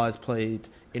that the law has played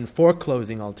in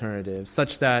foreclosing alternatives,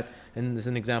 such that, and there's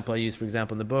an example I use, for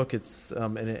example, in the book, it's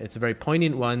and it's a very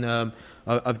poignant one,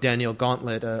 of Daniel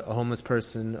Gauntlet, a homeless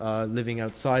person living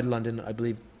outside London, I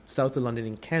believe south of London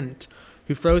in Kent,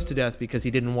 who froze to death because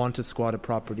he didn't want to squat a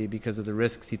property because of the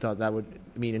risks he thought that would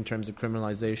mean in terms of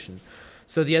criminalization.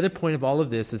 So the other point of all of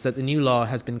this is that the new law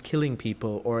has been killing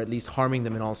people, or at least harming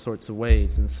them in all sorts of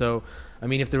ways. And so, I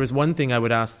mean, if there was one thing I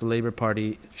would ask the Labour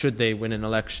Party, should they win an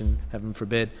election, heaven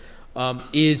forbid,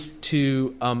 is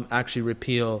to actually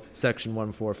repeal Section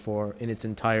 144 in its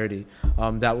entirety.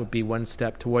 That would be one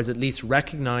step towards at least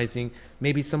recognizing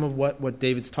maybe some of what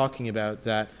David's talking about,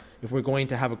 that if we're going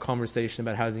to have a conversation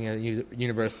about housing as a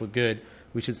universal good,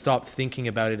 we should stop thinking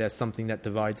about it as something that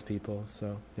divides people.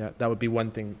 So, yeah, that would be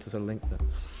one thing to sort of link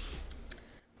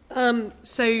them.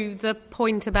 So the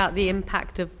point about the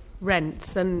impact of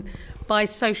rents, and by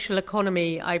social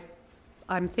economy,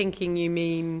 I'm thinking you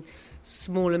mean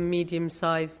small and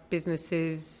medium-sized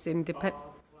businesses,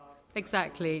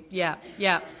 Exactly, yeah.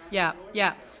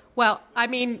 Well, I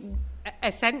mean,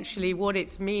 essentially what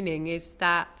it's meaning is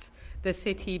that the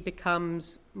city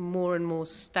becomes more and more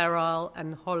sterile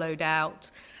and hollowed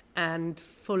out and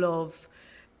full of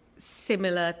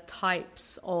similar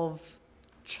types of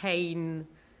chain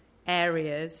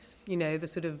areas, you know, the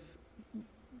sort of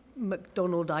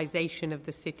McDonaldization of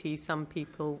the city, some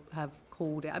people have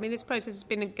called it. I mean, this process has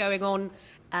been going on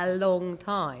a long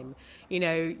time. You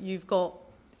know, you've got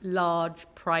large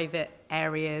private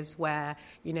areas where,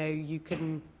 you know, you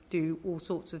can do all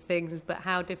sorts of things, but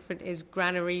how different is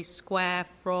Granary Square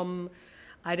from,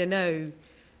 I don't know,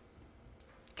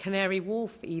 Canary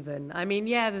Wharf even? I mean,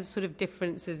 yeah, there's sort of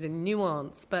differences in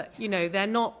nuance, but, you know, they're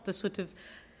not the sort of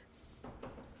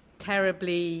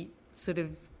terribly sort of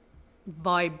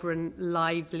vibrant,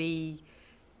 lively,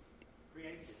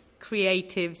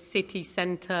 creative city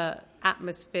centre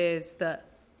atmospheres that,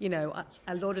 you know,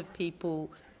 a lot of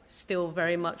people still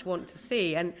very much want to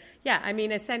see. And yeah, I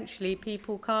mean, essentially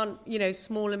people can't, you know,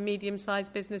 small and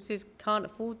medium-sized businesses can't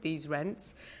afford these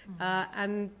rents,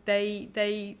 and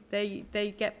they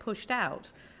get pushed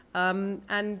out,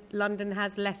 and London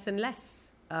has less and less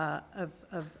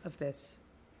of this.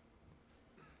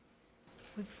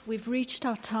 We've reached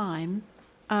our time.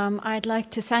 I'd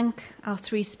like to thank our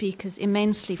three speakers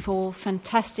immensely for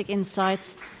fantastic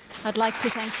insights. I'd like to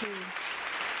thank you.